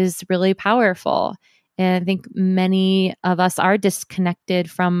is really powerful. And I think many of us are disconnected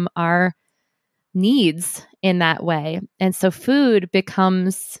from our needs in that way. And so food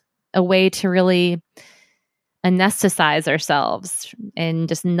becomes a way to really anesthetize ourselves and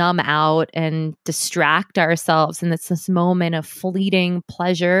just numb out and distract ourselves. And it's this moment of fleeting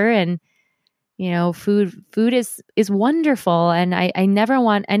pleasure. And food is wonderful. And I never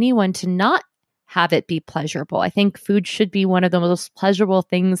want anyone to not have it be pleasurable. I think food should be one of the most pleasurable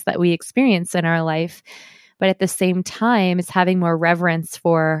things that we experience in our life. But at the same time, it's having more reverence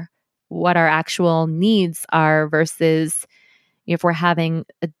for what our actual needs are versus if we're having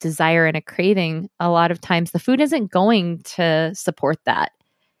a desire and a craving. A lot of times the food isn't going to support that.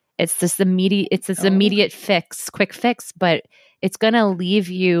 It's this immediate fix, quick fix, but it's going to leave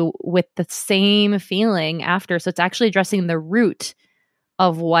you with the same feeling after. So it's actually addressing the root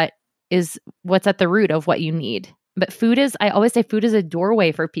of what's at the root of what you need. But I always say food is a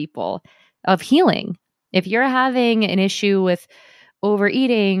doorway for people of healing. If you're having an issue with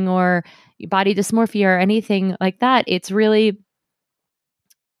overeating or body dysmorphia or anything like that, it's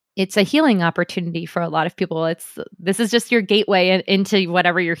a healing opportunity for a lot of people. This is just your gateway into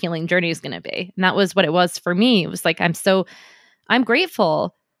whatever your healing journey is going to be. And that was what it was for me. It was like, I'm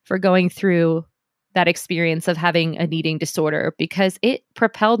grateful for going through that experience of having an eating disorder, because it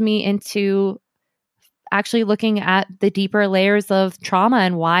propelled me into actually looking at the deeper layers of trauma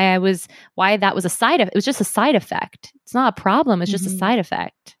and why that was it was just a side effect. It's not a problem. It's just a side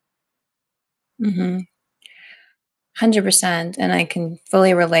effect. 100%. And I can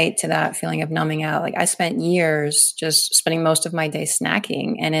fully relate to that feeling of numbing out. Like, I spent years just spending most of my day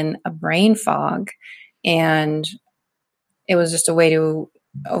snacking and in a brain fog. And it was just a way to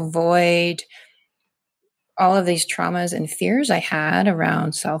avoid all of these traumas and fears I had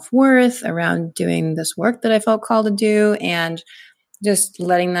around self-worth, around doing this work that I felt called to do, and just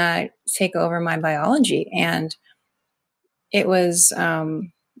letting that take over my biology. And it was,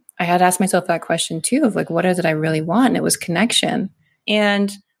 I had asked myself that question too, of like, what is it I really want? And it was connection.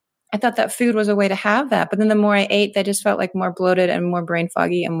 And I thought that food was a way to have that. But then the more I ate, that just felt like more bloated and more brain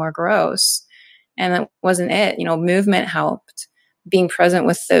foggy and more gross. And that wasn't it. Movement helped. Being present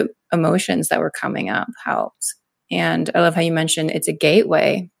with the emotions that were coming up helped. And I love how you mentioned it's a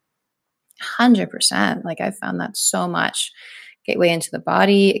gateway. 100%. Like, I found that so much. Gateway into the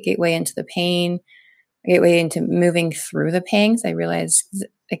body, a gateway into the pain, a gateway into moving through the pain. Because I realized,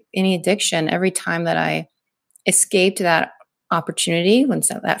 like any addiction, every time that I escaped that opportunity, when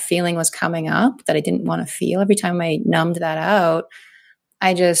that feeling was coming up that I didn't want to feel, every time I numbed that out,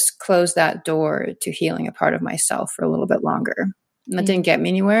 I just closed that door to healing a part of myself for a little bit longer. And that didn't get me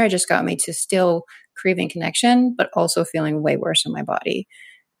anywhere. It just got me to still craving connection, but also feeling way worse in my body.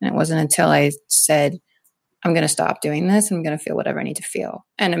 And it wasn't until I said, I'm going to stop doing this. I'm going to feel whatever I need to feel.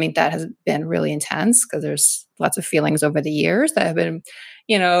 And I mean, that has been really intense, because there's lots of feelings over the years that have been,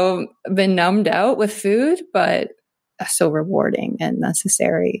 been numbed out with food, but so rewarding and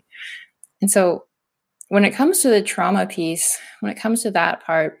necessary. And so when it comes to the trauma piece, when it comes to that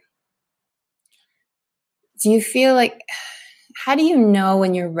part, do you feel like, how do you know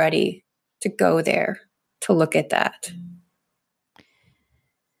when you're ready to go there, to look at that?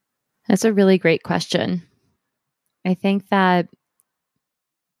 That's a really great question. I think that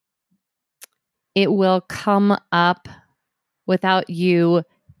it will come up without you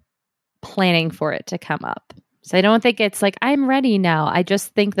planning for it to come up. So I don't think it's like, I'm ready now. I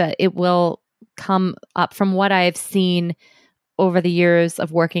just think that it will come up from what I've seen over the years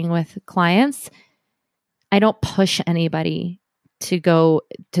of working with clients. I don't push anybody to go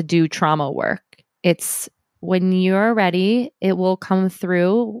to do trauma work. It's when you're ready, it will come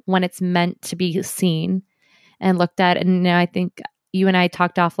through when it's meant to be seen and looked at. And I think you and I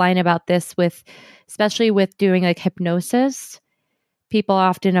talked offline about this especially with doing like hypnosis. People are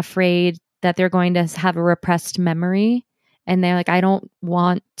often afraid that they're going to have a repressed memory. And they're like, I don't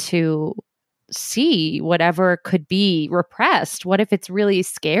want to see whatever could be repressed. What if it's really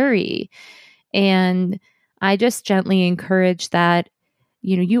scary? And I just gently encourage that,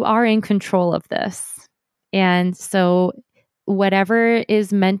 you are in control of this. And so whatever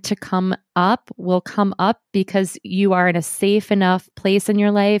is meant to come up will come up because you are in a safe enough place in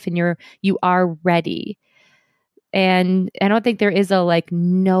your life and you are ready. And I don't think there is a like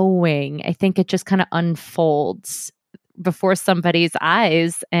knowing. I think it just kind of unfolds before somebody's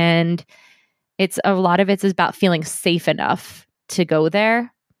eyes. And it's a lot of it is about feeling safe enough to go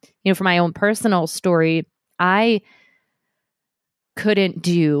there. You know, for my own personal story, I couldn't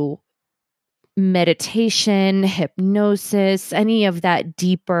do meditation, hypnosis, any of that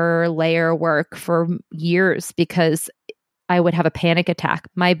deeper layer work for years because I would have a panic attack.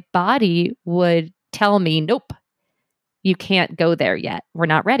 My body would tell me, nope, you can't go there yet. We're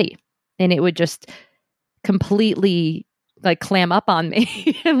not ready. And it would just completely like clam up on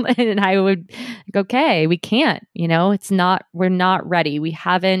me. And I would go, okay, we can't, we're not ready. We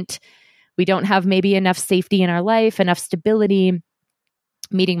don't have maybe enough safety in our life, enough stability.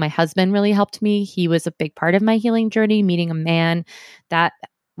 Meeting my husband really helped me. He was a big part of my healing journey. Meeting a man that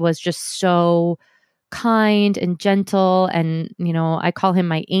was just so kind and gentle. And, I call him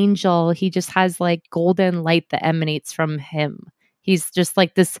my angel. He just has like golden light that emanates from him. He's just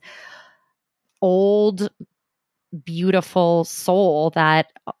like this old, beautiful soul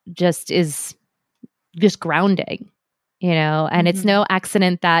that just is just grounding, and it's no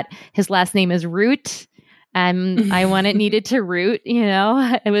accident that his last name is Root. And I needed to root,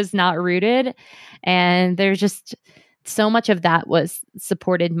 it was not rooted. And there's just so much of that was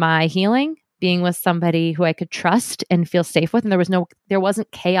supported my healing, being with somebody who I could trust and feel safe with. And there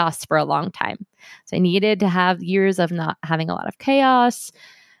wasn't chaos for a long time. So I needed to have years of not having a lot of chaos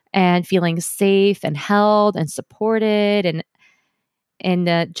and feeling safe and held and supported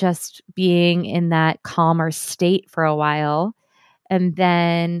and just being in that calmer state for a while. And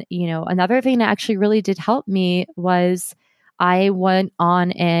then, another thing that actually really did help me was I went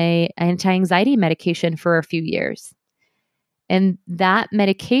on an anti-anxiety medication for a few years. And that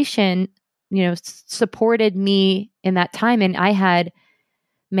medication, supported me in that time. And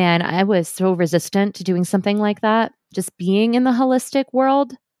I was so resistant to doing something like that. Just being in the holistic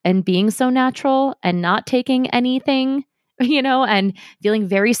world and being so natural and not taking anything, and feeling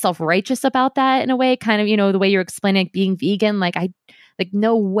very self-righteous about that in a way, kind of, the way you're explaining being vegan, like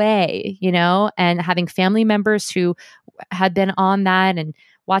no way, and having family members who had been on that and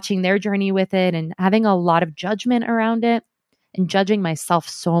watching their journey with it and having a lot of judgment around it and judging myself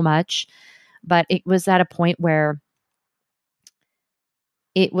so much. But it was at a point where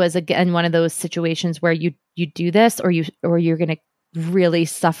it was, again, one of those situations where you do this or you're going to really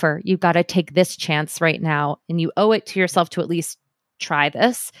suffer. You've got to take this chance right now. And you owe it to yourself to at least try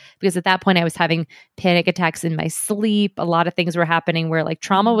this. Because at that point I was having panic attacks in my sleep. A lot of things were happening where like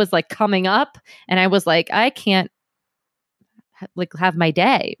trauma was like coming up. And I was like, I can't have my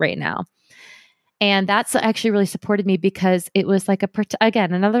day right now. And that's actually really supported me because it was like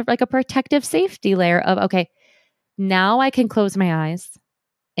another like a protective safety layer of, okay, now I can close my eyes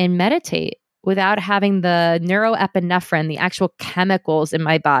and meditate without having the neuroepinephrine, the actual chemicals in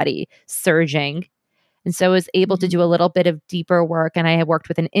my body surging. And so I was able to do a little bit of deeper work. And I had worked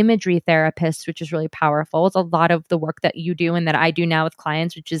with an imagery therapist, which is really powerful. It's a lot of the work that you do and that I do now with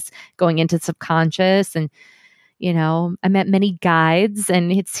clients, which is going into subconscious. And, I met many guides,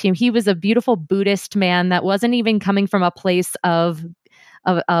 and he was a beautiful Buddhist man that wasn't even coming from a place of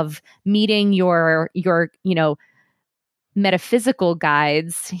meeting your metaphysical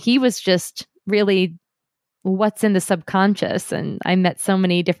guides. He was just really what's in the subconscious. And I met so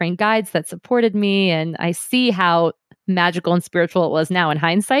many different guides that supported me. And I see how magical and spiritual it was now in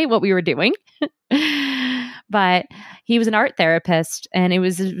hindsight, what we were doing. But he was an art therapist, and it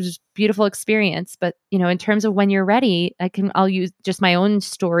was a beautiful experience. But, in terms of when you're ready, I'll use just my own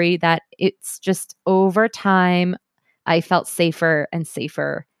story that it's just over time, I felt safer and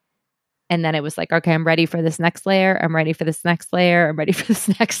safer. And then it was like, okay, I'm ready for this next layer. I'm ready for this next layer. I'm ready for this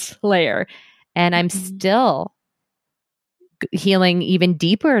next layer. And I'm still healing even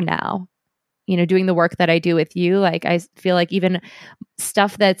deeper now, doing the work that I do with you. Like, I feel like even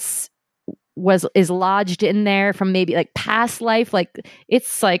stuff is lodged in there from maybe like past life. Like,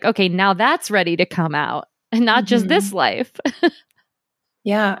 it's like, okay, now that's ready to come out and not just this life.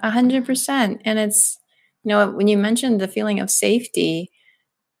 Yeah, 100%. And it's, when you mentioned the feeling of safety,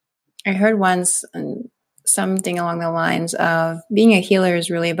 I heard once something along the lines of being a healer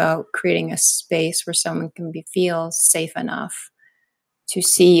is really about creating a space where someone can feel safe enough to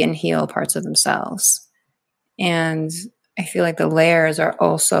see and heal parts of themselves. And I feel like the layers are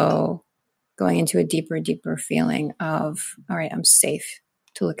also going into a deeper feeling of, all right, I'm safe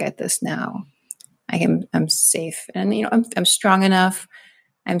to look at this now. I'm safe. And, I'm strong enough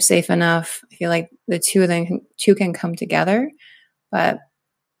I'm safe enough. I feel like the two can come together. But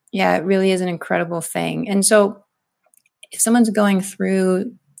yeah, it really is an incredible thing. And so if someone's going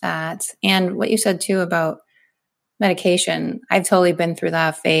through that, and what you said too about medication, I've totally been through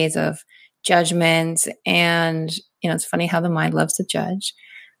that phase of judgment. And, it's funny how the mind loves to judge.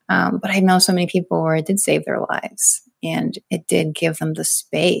 But I know so many people where it did save their lives and it did give them the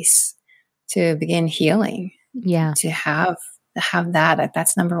space to begin healing. Yeah. To have that.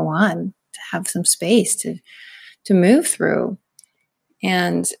 That's number one, to have some space to move through.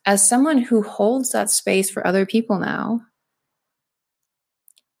 And as someone who holds that space for other people now,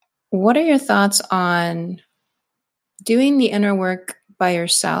 what are your thoughts on doing the inner work by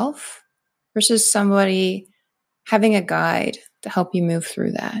yourself versus somebody having a guide to help you move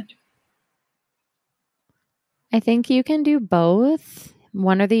through that? I think you can do both,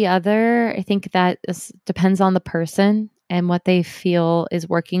 one or the other. I think that depends on the person and what they feel is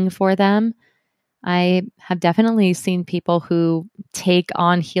working for them. I have definitely seen people who take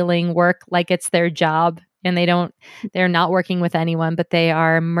on healing work like it's their job, and they're not working with anyone, but they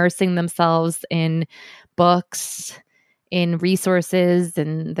are immersing themselves in books, in resources,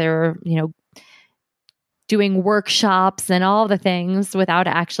 and they're, doing workshops and all the things without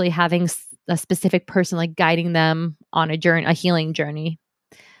actually having a specific person like guiding them on a healing journey.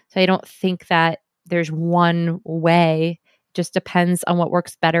 So I don't think that there's one way. It just depends on what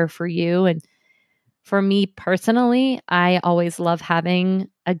works better for you. And for me personally, I always love having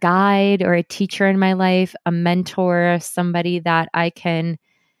a guide or a teacher in my life, a mentor, somebody that I can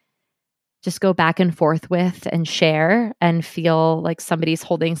just go back and forth with and share and feel like somebody's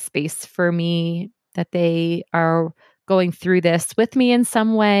holding space for me, that they are going through this with me in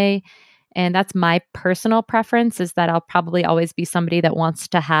some way. And that's my personal preference, is that I'll probably always be somebody that wants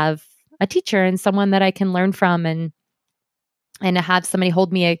to have a teacher and someone that I can learn from, and to have somebody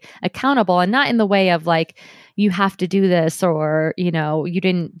hold me accountable, and not in the way of like, you have to do this, or, you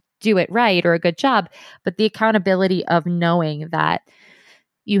didn't do it right or a good job, but the accountability of knowing that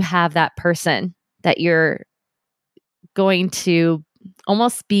you have that person that you're going to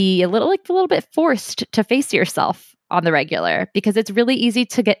almost be a little bit forced to face yourself on the regular, because it's really easy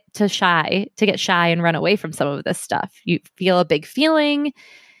to get shy and run away from some of this stuff. You feel a big feeling.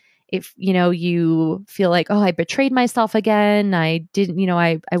 If, you feel like, oh, I betrayed myself again. I didn't,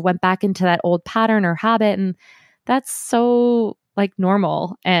 I went back into that old pattern or habit. And that's so like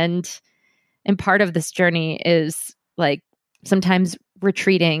normal. And part of this journey is like sometimes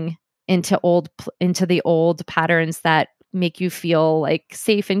retreating into the old patterns that make you feel like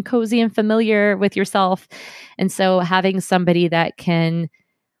safe and cozy and familiar with yourself. And so having somebody that can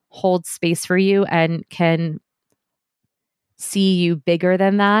hold space for you and can see you bigger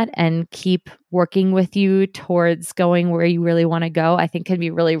than that and keep working with you towards going where you really want to go, I think can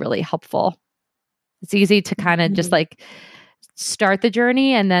be really, really helpful. It's easy to kind of just like start the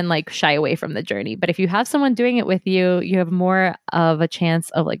journey and then like shy away from the journey. But if you have someone doing it with you, you have more of a chance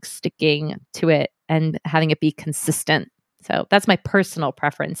of like sticking to it and having it be consistent. So that's my personal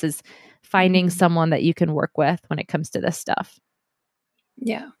preference, is finding someone that you can work with when it comes to this stuff.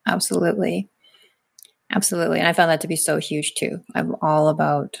 Yeah, absolutely. Absolutely. And I found that to be so huge too. I'm all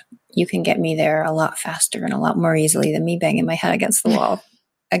about, you can get me there a lot faster and a lot more easily than me banging my head against the wall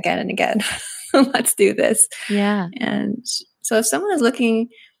again and again. Let's do this. Yeah. And so if someone is looking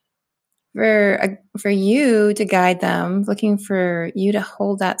for you to guide them, looking for you to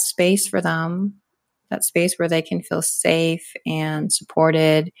hold that space for them, that space where they can feel safe and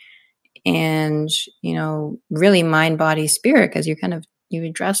supported and, really mind, body, spirit, because you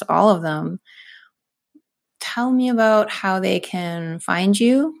address all of them. Tell me about how they can find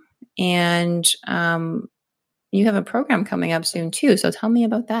you. And you have a program coming up soon too. So tell me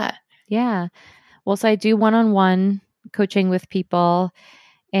about that. Yeah. Well, so I do one-on-one coaching with people,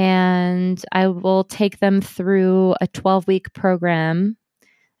 and I will take them through a 12-week program.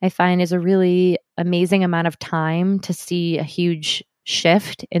 I find is a really amazing amount of time to see a huge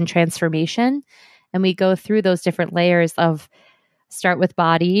shift in transformation. And we go through those different layers of start with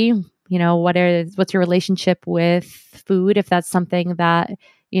body, what's your relationship with food? If that's something that,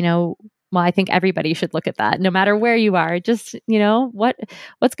 well, I think everybody should look at that no matter where you are. Just,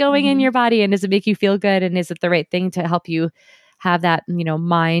 what's going in your body, and does it make you feel good? And is it the right thing to help you have that,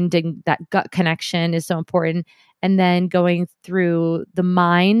 mind, and that gut connection is so important. And then going through the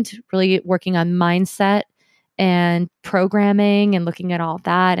mind, really working on mindset and programming and looking at all of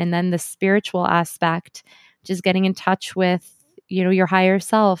that. And then the spiritual aspect, just getting in touch with, your higher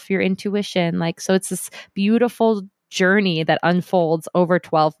self, your intuition. So it's this beautiful journey that unfolds over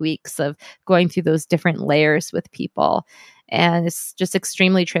 12 weeks of going through those different layers with people. And it's just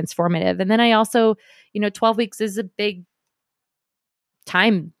extremely transformative. And then I also, 12 weeks is a big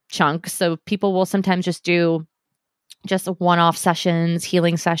time chunk. So people will sometimes just do just one-off sessions,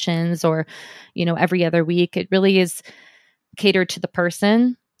 healing sessions, or, every other week. It really is catered to the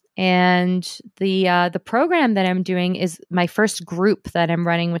person. And the program that I'm doing is my first group that I'm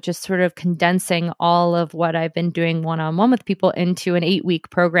running, which is sort of condensing all of what I've been doing one-on-one with people into an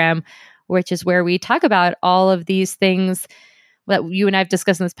 8-week program, which is where we talk about all of these things that you and I have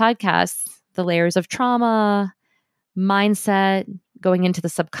discussed in this podcast, the layers of trauma, mindset, going into the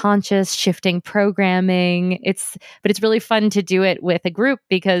subconscious, shifting programming. But it's really fun to do it with a group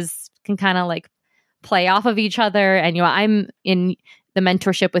because you can kind of like play off of each other. And, I'm in the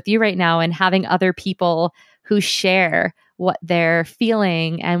mentorship with you right now and having other people who share what they're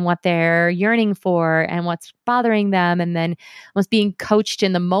feeling and what they're yearning for and what's bothering them. And then almost being coached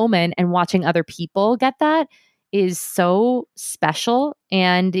in the moment and watching other people get that is so special.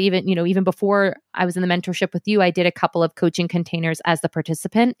 And even before I was in the mentorship with you, I did a couple of coaching containers as the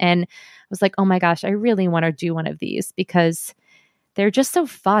participant. And I was like, oh my gosh, I really want to do one of these because they're just so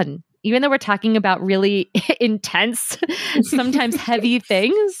fun. Even though we're talking about really intense, sometimes heavy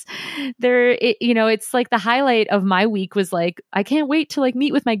things, it's like the highlight of my week was like, I can't wait to like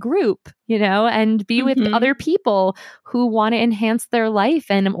meet with my group, and be with other people who want to enhance their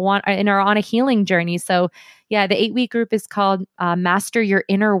life and are on a healing journey. So yeah, the 8-week group is called Master Your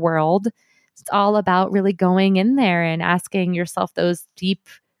Inner World. It's all about really going in there and asking yourself those deep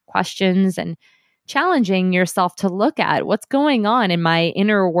questions and challenging yourself to look at what's going on in my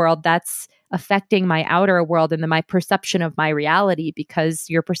inner world that's affecting my outer world and then my perception of my reality, because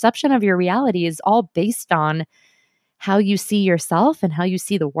your perception of your reality is all based on how you see yourself and how you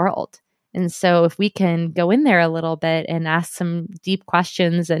see the world. And so if we can go in there a little bit and ask some deep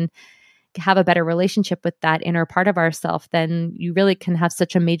questions and have a better relationship with that inner part of ourself, then you really can have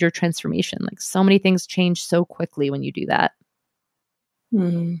such a major transformation. Like so many things change so quickly when you do that.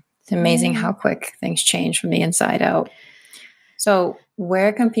 It's amazing how quick things change from the inside out. So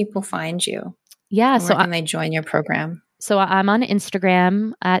where can people find you? Yeah. And where can they join your program? So I'm on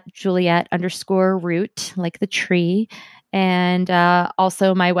Instagram at Juliet_root, like the tree. And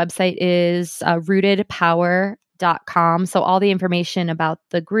also my website is rootedpower.com. So all the information about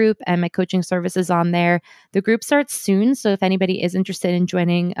the group and my coaching services on there. The group starts soon. So if anybody is interested in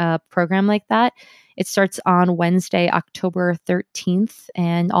joining a program like that, it starts on Wednesday, October 13th.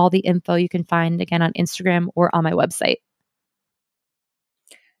 And all the info you can find again on Instagram or on my website.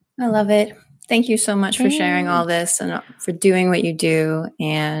 I love it. Thank you so much for sharing all this and for doing what you do.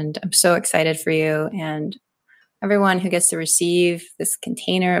 And I'm so excited for you and everyone who gets to receive this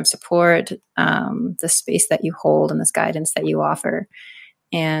container of support, the space that you hold and this guidance that you offer.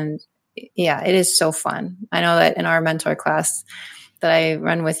 And yeah, it is so fun. I know that in our mentor class that I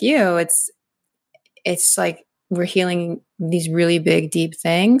run with you, it's like we're healing these really big, deep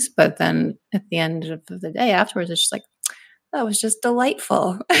things. But then at the end of the day afterwards, it's just like, that was just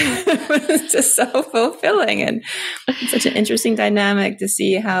delightful. It was just so fulfilling and such an interesting dynamic to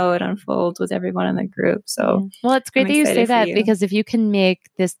see how it unfolds with everyone in the group. So, well, it's great that you say that because if you can make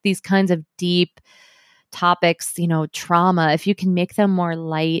these kinds of deep topics, trauma, if you can make them more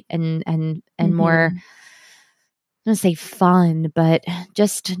light and more, I'm going to say fun, but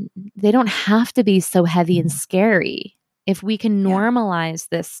just they don't have to be so heavy and scary. If we can normalize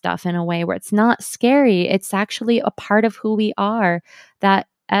this stuff in a way where it's not scary, it's actually a part of who we are, that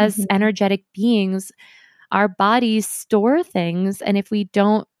as energetic beings, our bodies store things. And if we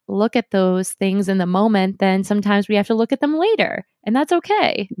don't look at those things in the moment, then sometimes we have to look at them later. And that's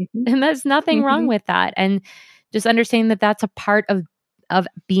okay. And there's nothing wrong with that. And just understanding that that's a part of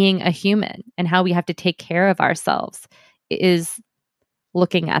being a human, and how we have to take care of ourselves is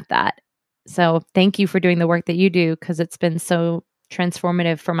looking at that. So thank you for doing the work that you do, because it's been so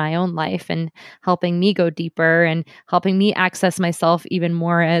transformative for my own life and helping me go deeper and helping me access myself even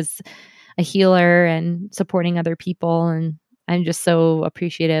more as a healer and supporting other people. And I'm just so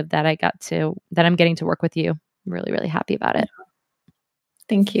appreciative that I'm getting to work with you. I'm really, really happy about it.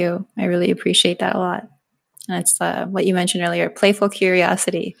 Thank you. I really appreciate that a lot. And it's what you mentioned earlier, playful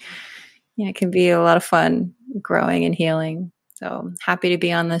curiosity. It can be a lot of fun growing and healing. So happy to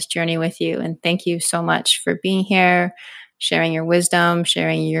be on this journey with you. And thank you so much for being here, sharing your wisdom,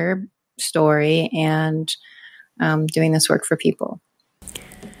 sharing your story, and doing this work for people.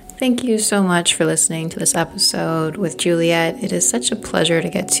 Thank you so much for listening to this episode with Juliet. It is such a pleasure to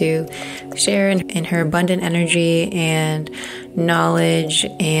get to share in her abundant energy and knowledge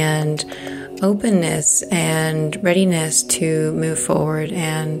and openness and readiness to move forward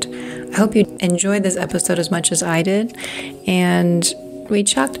and I hope you enjoyed this episode as much as I did. And we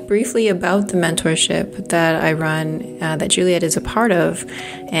talked briefly about the mentorship that I run, that Juliet is a part of.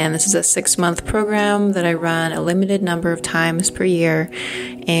 And this is a 6-month program that I run a limited number of times per year.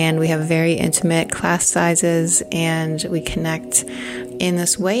 And we have very intimate class sizes, and we connect in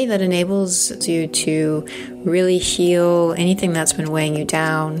this way that enables you to really heal anything that's been weighing you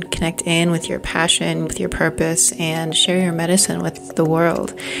down, connect in with your passion, with your purpose, and share your medicine with the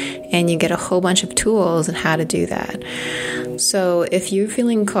world. And you get a whole bunch of tools on how to do that. So if you're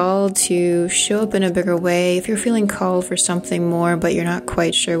feeling called to show up in a bigger way, if you're feeling called for something more, but you're not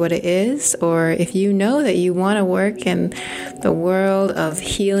quite sure what it is, or if you know that you want to work in the world of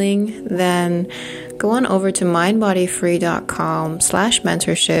healing, then go on over to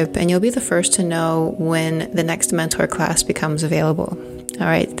mindbodyfree.com/mentorship, and you'll be the first to know when the next mentor class becomes available. All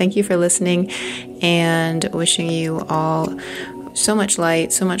right. Thank you for listening, and wishing you all so much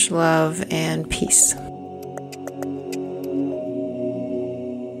light, so much love, and peace.